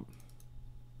top.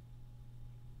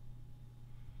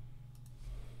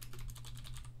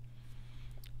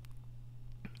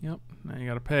 Yep, now you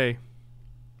gotta pay.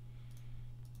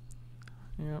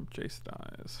 Yep, Jace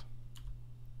dies.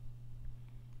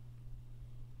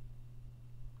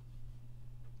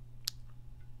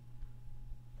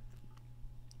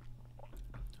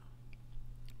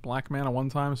 Black mana one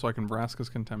time so I can Vraska's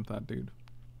Contempt that dude.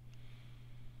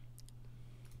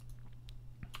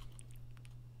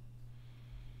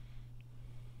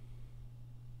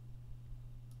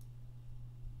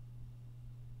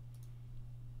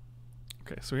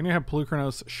 Okay, so we're going to have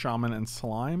Pelucranos, Shaman, and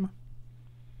Slime.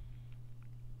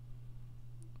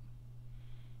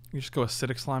 You just go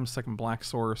Acidic Slime, second Black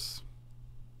Source.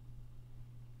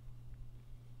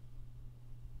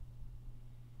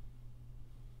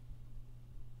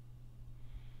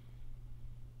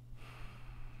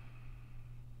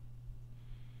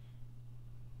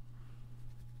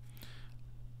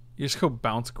 You just go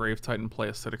bounce Grave Titan, play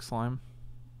Acidic Slime.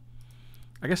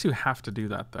 I guess you have to do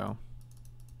that, though.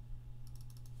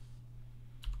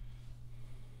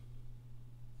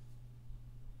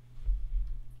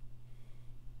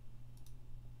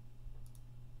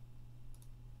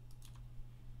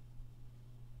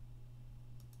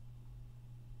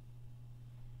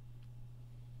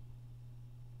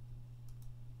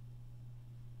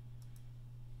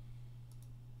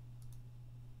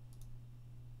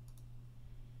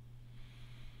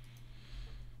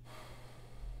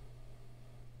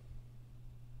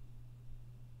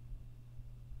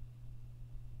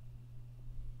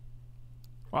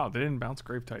 Wow, they didn't bounce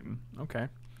Grave Titan. Okay.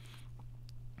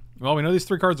 Well, we know these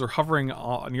three cards are hovering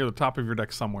near the top of your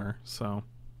deck somewhere, so...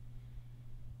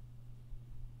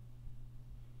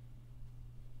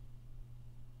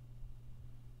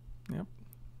 Yep.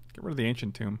 Get rid of the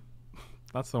Ancient Tomb.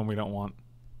 That's the one we don't want.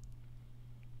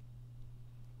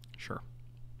 Sure.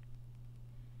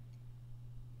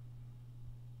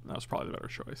 That was probably the better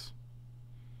choice.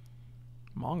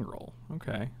 Mongrel.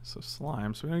 Okay, so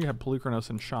Slime. So we know you have Pelucranos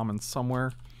and Shaman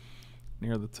somewhere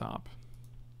near the top.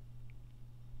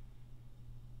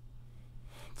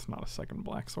 It's not a second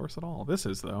Black Source at all. This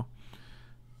is, though.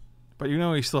 But you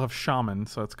know you still have Shaman,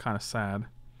 so it's kind of sad.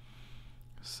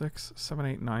 6, 7,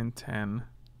 8, 9, 10,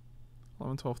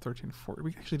 11, 12, 13, 14.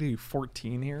 We can actually do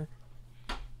 14 here.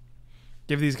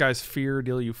 Give these guys fear,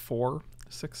 deal you 4.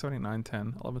 6, 7, 8, 9,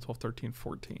 10, 11, 12, 13,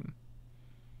 14.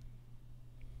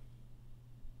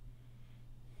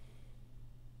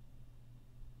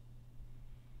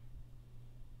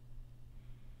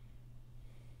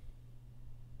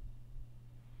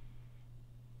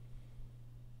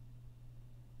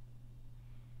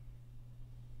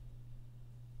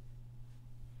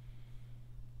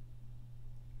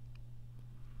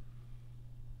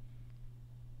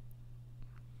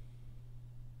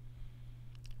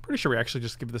 Pretty sure we actually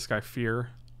just give this guy fear.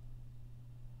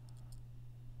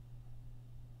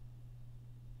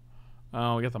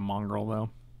 Oh, we got the Mongrel, though.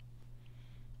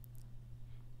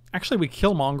 Actually, we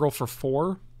kill Mongrel for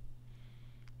 4.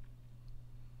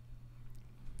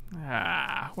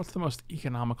 Ah, what's the most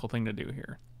economical thing to do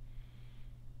here?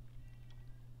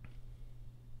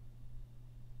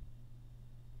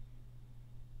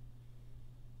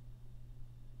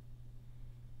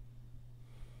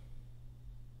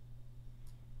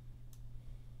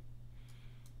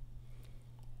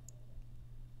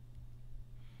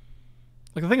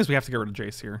 Like, the thing is we have to get rid of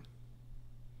Jace here.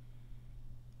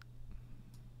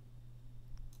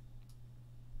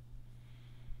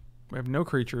 We have no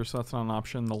creatures, so that's not an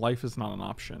option. The life is not an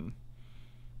option.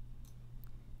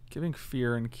 Giving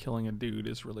fear and killing a dude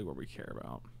is really what we care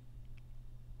about.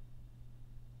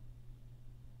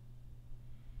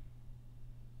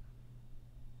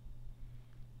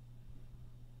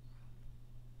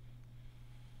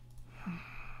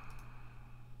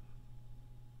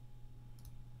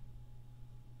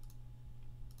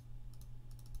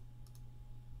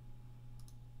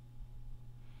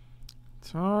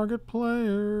 Target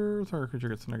player. Target creature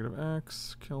gets negative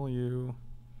X. Kill you.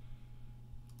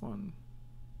 1,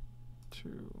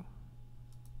 2.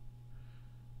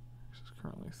 This is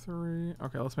currently 3.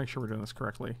 Okay, let's make sure we're doing this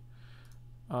correctly.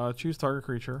 Choose target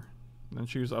creature. Then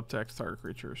choose up to X target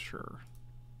creature. Sure.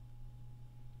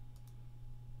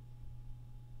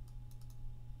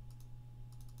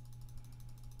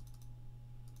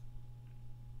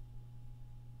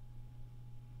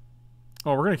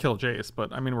 Oh, we're going to kill Jace,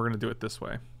 but I mean, we're going to do it this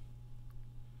way.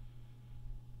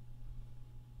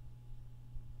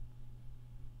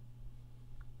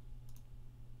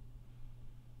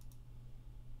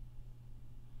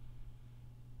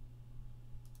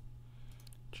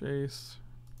 Jace,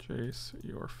 Jace,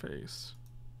 your face.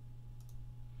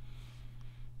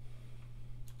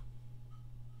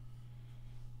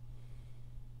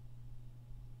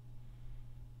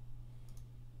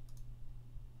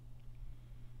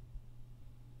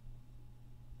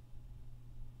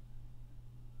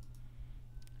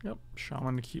 Yep,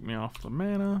 Shaman to keep me off the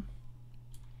mana.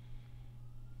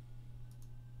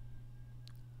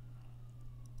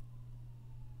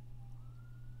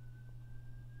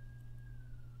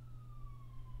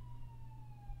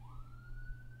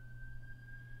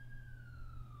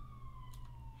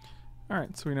 All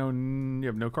right, so we know you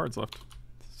have no cards left,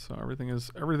 so everything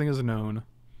is known.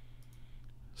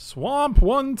 Swamp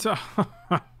one time.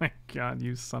 Oh my God,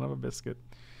 you son of a biscuit.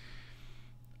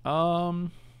 4,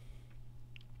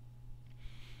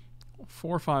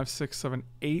 5, 6, 7,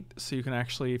 8. So you can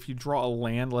actually, if you draw a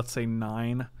land, let's say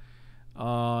 9,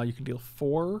 you can deal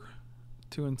 4,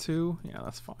 2 and 2. Yeah,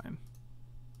 that's fine.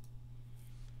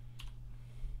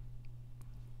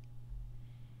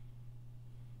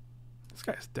 This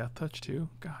guy has Death Touch too.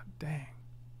 God dang.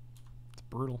 It's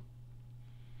brutal.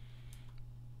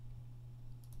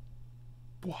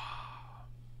 Wow.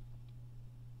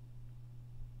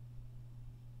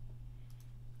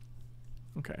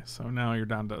 Okay, so now you're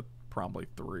down to probably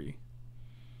 3.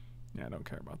 Yeah, I don't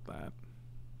care about that.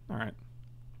 Alright.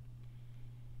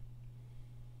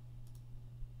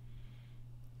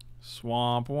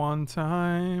 Swamp one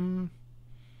time.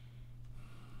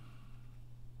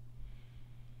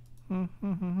 So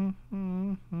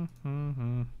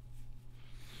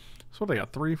what they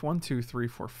got? 3, 1, 2, 3,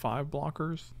 4, 5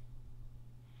 blockers.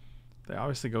 They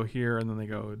obviously go here, and then they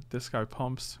go, this guy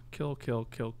pumps, kill, kill,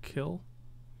 kill, kill.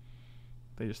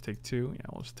 They just take 2. Yeah,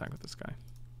 we'll just attack with this guy.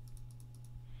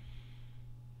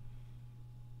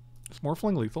 Is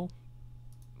Morphling lethal?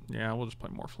 Yeah, we'll just play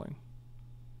Morphling.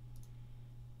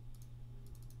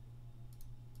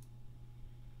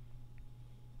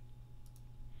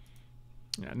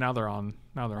 Yeah, now they're on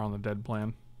the dead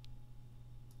plan.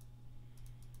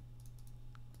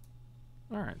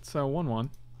 Alright, so 1-1.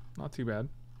 Not too bad.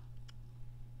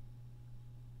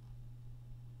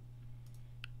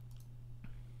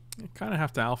 You kind of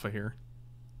have to alpha here.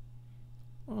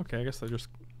 Okay, I guess they're just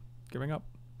giving up.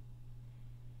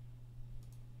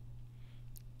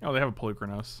 Oh, they have a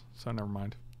Polychronos, so never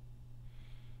mind.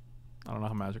 I don't know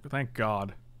how magical. Thank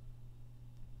God.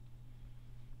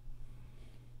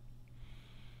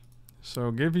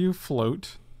 So give you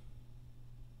float.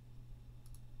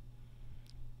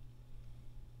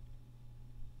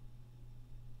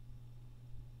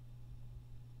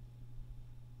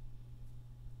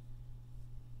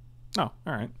 Oh,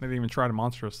 alright. They didn't even try to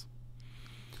monstrous.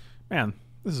 Man,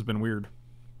 this has been weird.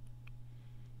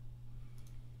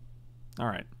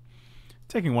 Alright.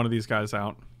 Taking one of these guys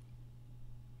out.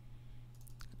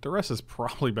 Duress is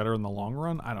probably better in the long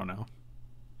run. I don't know.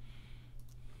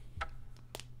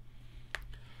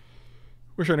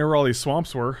 Wish I knew where all these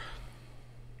swamps were.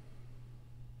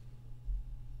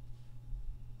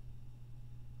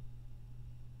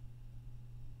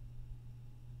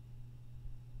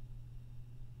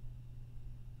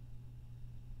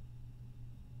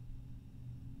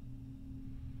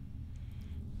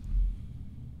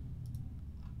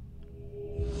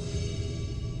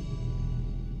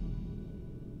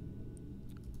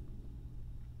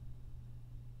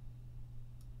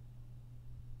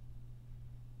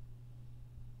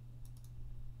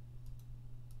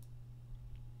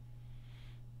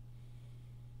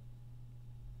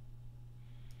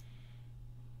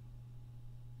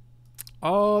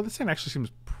 Oh, this hand actually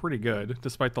seems pretty good,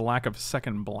 despite the lack of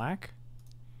second black.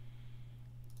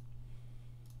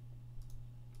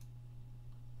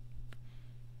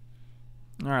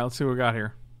 Alright, let's see what we got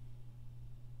here.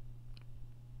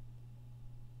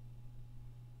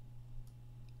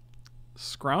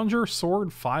 Scrounger,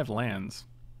 sword, 5 lands.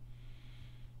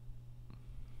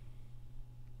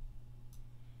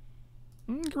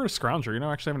 Get rid of Scrounger. You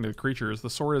know, actually having the creatures. The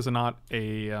sword is not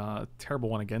a terrible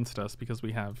one against us because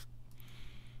we have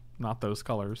not those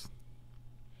colors.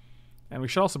 And we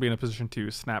should also be in a position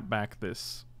to snap back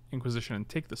this Inquisition and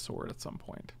take the sword at some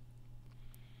point.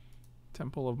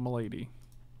 Temple of Milady.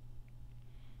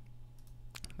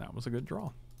 That was a good draw.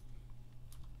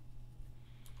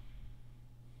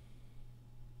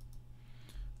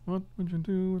 What would you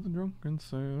do with a drunken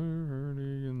sailor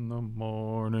early in the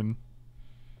morning?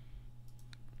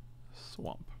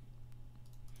 Swamp.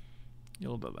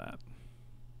 You'll do that.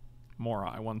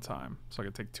 Morai one time, so I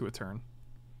could take 2 a turn.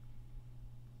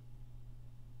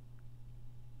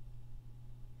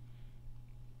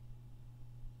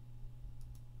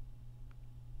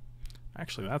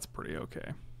 Actually, that's pretty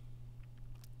okay.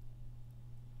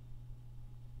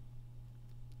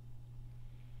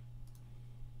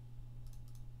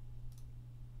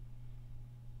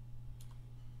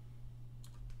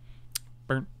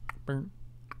 Burn, burn,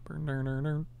 burn, burn, burn,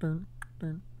 burn, burn,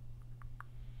 burn.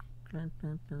 Burn,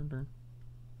 burn, burn, burn.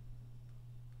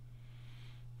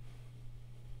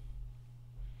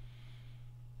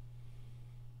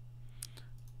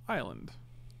 Island.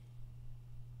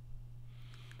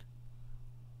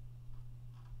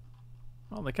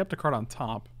 Well, they kept a card on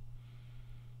top.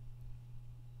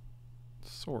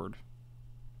 Sword.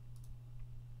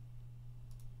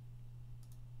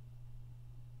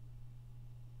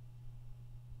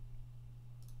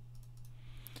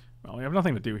 Well, we have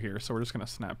nothing to do here, so we're just going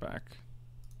to snap back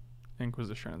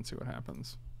Inquisition and see what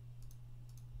happens.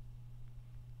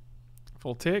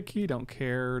 Voltaic Key, don't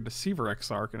care. Deceiver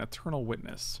Exarch and Eternal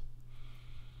Witness.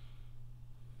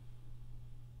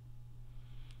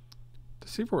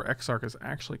 Deceiver Exarch is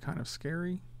actually kind of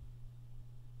scary.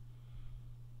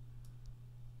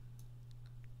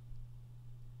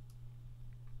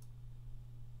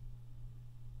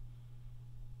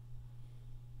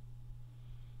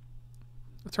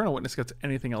 Eternal Witness gets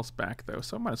anything else back, though,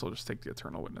 so I might as well just take the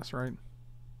Eternal Witness, right?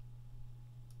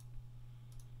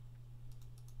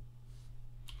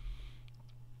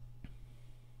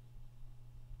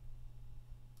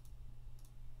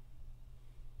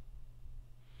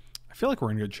 I feel like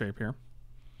we're in good shape here.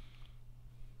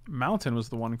 Mountain was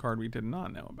the one card we did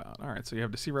not know about. Alright, so you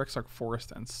have Deceiver Exarch,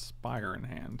 Forest, and Spire in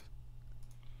hand.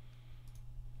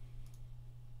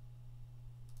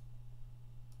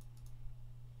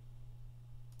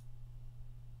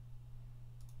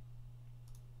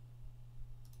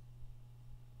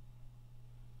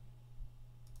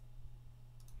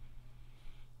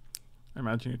 I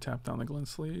imagine you tap down the Glint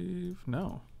Sleeve.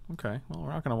 No. Okay, well,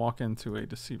 we're not going to walk into a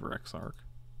Deceiver Exarch.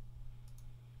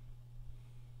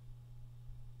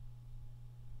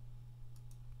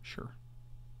 Sure.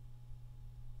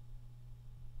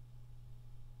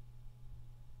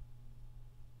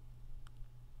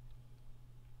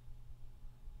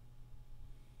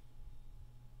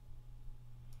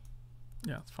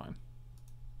 Yeah, it's fine.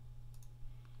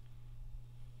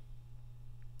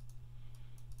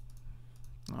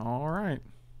 All right.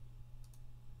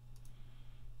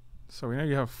 So we know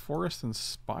you have Forest and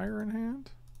Spire in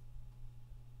hand.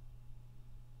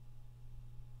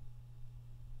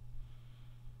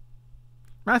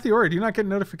 Matthew Ori, do you not get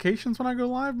notifications when I go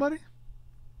live, buddy?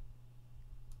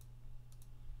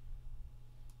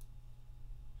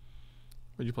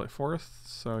 Would you play Forest?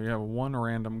 So you have one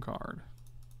random card.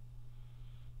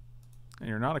 And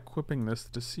you're not equipping this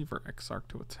Deceiver Exarch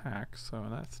to attack, so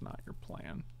that's not your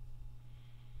plan.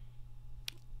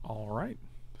 Alright.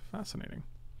 Fascinating.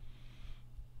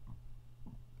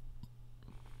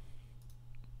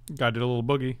 Guy did a little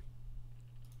boogie.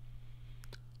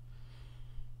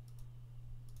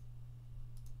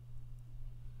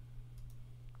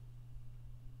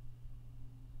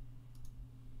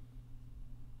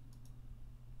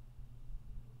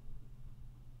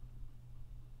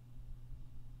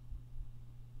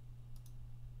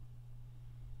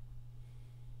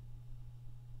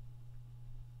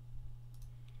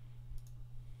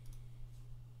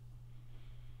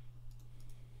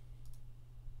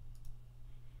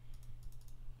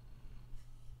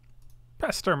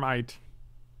 Pestermite.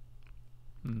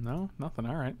 No, nothing.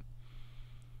 All right.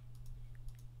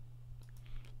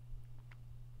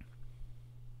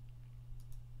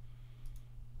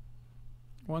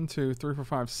 One, two, three, four,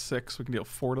 five, six. We can deal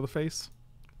 4 to the face.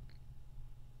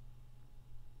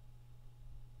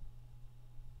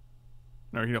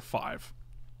 No, we can deal 5.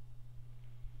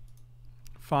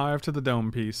 5 to the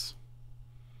dome piece.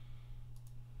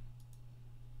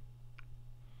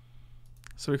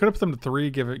 So we could have put them to 3,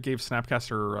 gave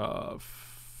Snapcaster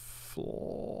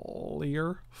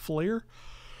Flare.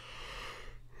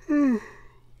 You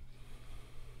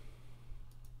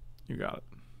got it.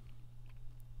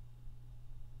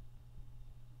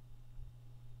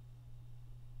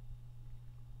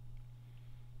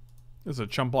 This is a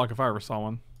chump block if I ever saw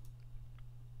one.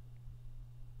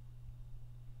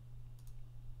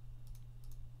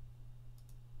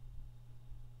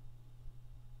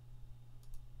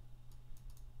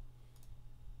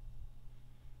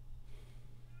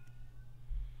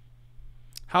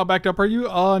 How backed up are you?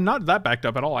 Not that backed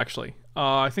up at all, actually.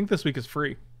 I think this week is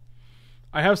free.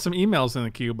 I have some emails in the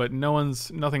queue, but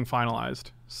nothing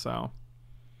finalized. So,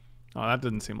 oh, that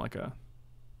didn't seem like a.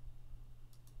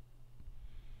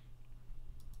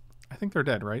 I think they're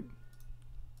dead, right?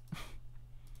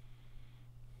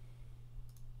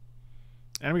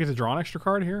 And we get to draw an extra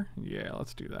card here? Yeah,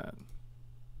 let's do that.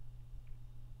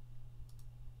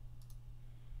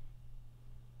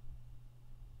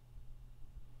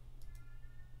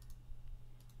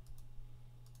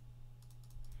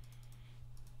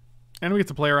 And we get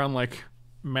to play around like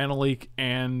Mana Leak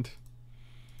and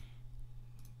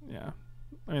yeah.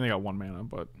 I mean they got 1 mana,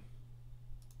 but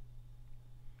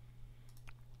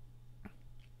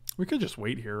we could just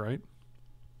wait here, right?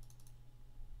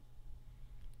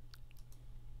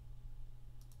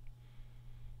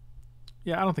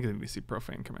 Yeah, I don't think they need to see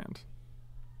Profane Command.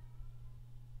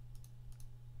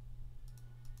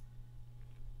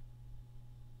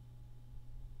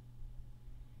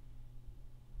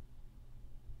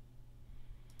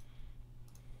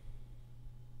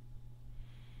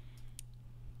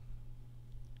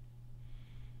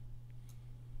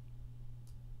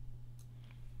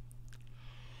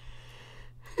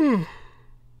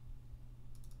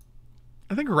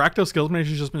 I think Rakdos Guildmage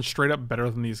has just been straight up better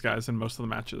than these guys in most of the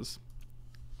matches.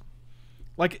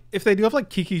 Like, if they do have, like,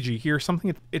 Kiki here or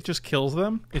something, it just kills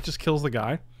them. It just kills the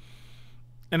guy.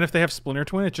 And if they have Splinter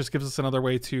Twin, it just gives us another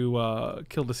way to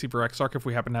kill Deceiver Exarch if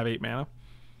we happen to have 8 mana.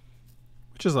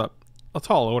 Which is a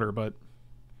tall order, but...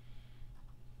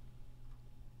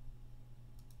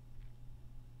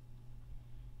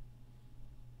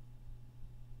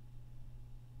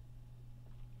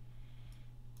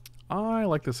 I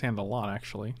like this hand a lot,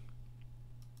 actually.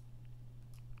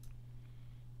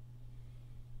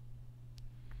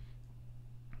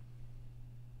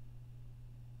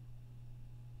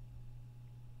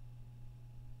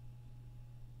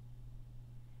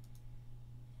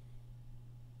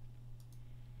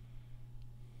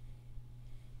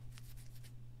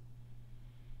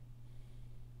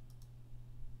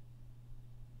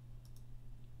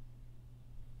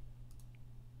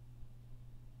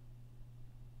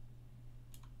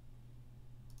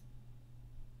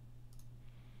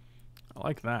 I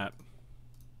like that.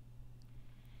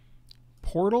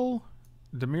 Portal,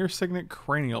 Demir Signet,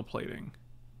 Cranial Plating.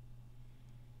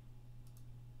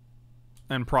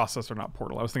 And Processor, not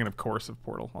Portal. I was thinking of Coercive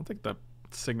Portal. I'll take the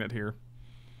Signet here.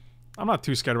 I'm not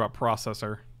too scared about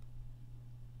Processor.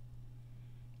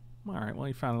 Alright, well,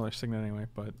 you found another Signet anyway,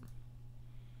 but...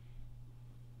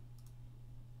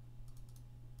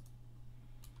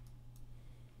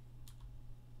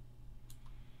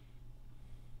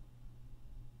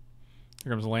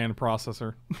 Here comes Land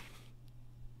Processor.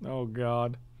 Oh,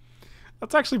 God.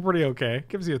 That's actually pretty okay.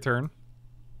 Gives you a turn.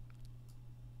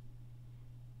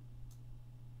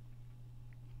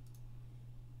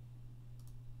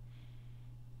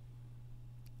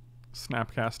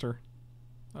 Snapcaster.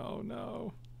 Oh,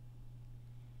 no.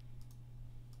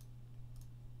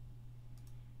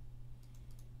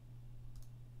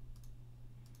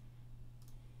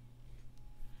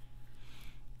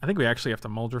 I think we actually have to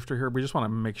Muldrifter here. We just want to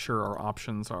make sure our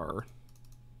options are...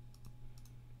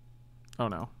 Oh,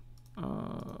 no.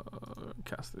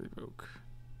 Cast the Evoke.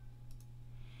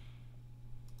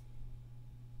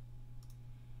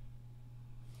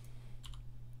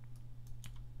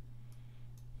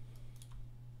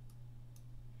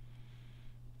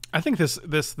 I think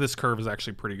this curve is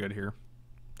actually pretty good here.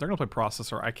 They're going to play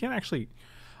Processor.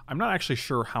 I'm not actually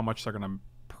sure how much they're going to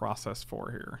process for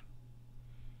here.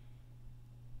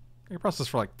 They process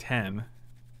for like 10.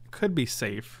 Could be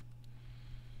safe.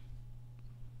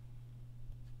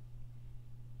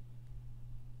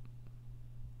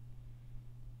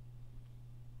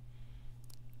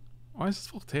 Why is this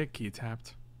Voltaic key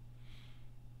tapped?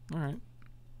 Alright.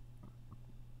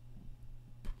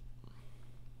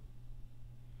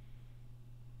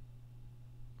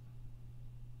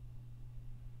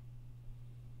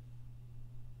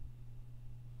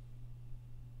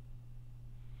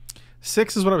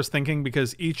 Six is what I was thinking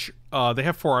because each they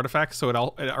have 4 artifacts, so it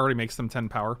already makes them 10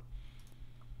 power.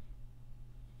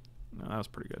 No, that was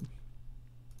pretty good.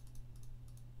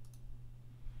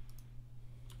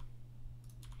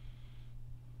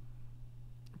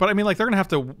 But I mean, like, they're gonna have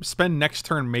to spend next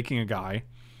turn making a guy.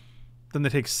 Then they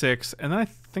take 6, and then I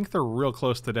think they're real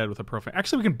close to dead with a Profane.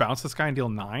 Actually, we can bounce this guy and deal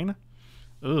 9.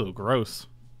 Ooh, gross.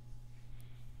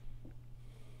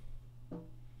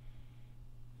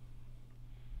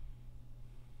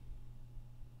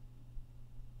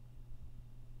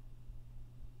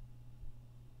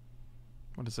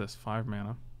 What is this? 5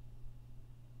 mana.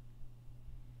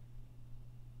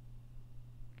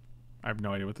 I have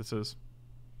no idea what this is.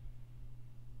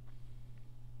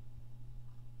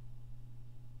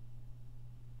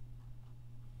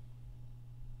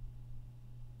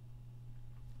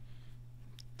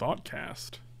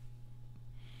 Thoughtcast.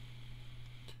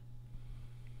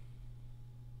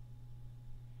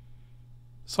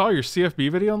 Saw your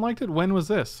CFB video and liked it? When was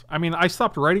this? I mean, I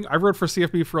stopped writing. I wrote for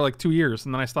CFB for like 2 years,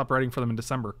 and then I stopped writing for them in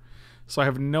December. So I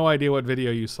have no idea what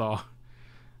video you saw.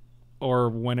 Or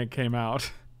when it came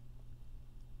out.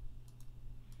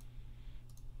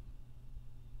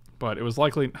 But it was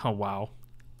likely... Oh, wow.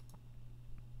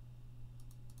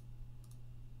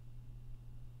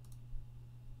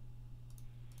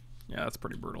 Yeah, that's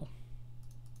pretty brutal.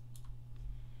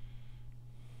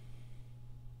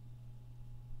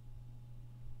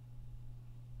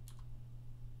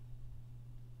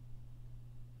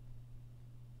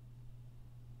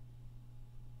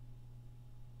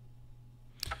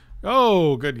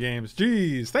 Oh, good games.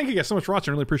 Jeez. Thank you guys so much for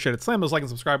watching. Really appreciate it. Slam those like and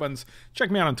subscribe buttons. Check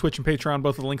me out on Twitch and Patreon.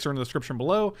 Both of the links are in the description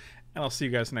below. And I'll see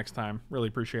you guys next time. Really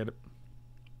appreciate it.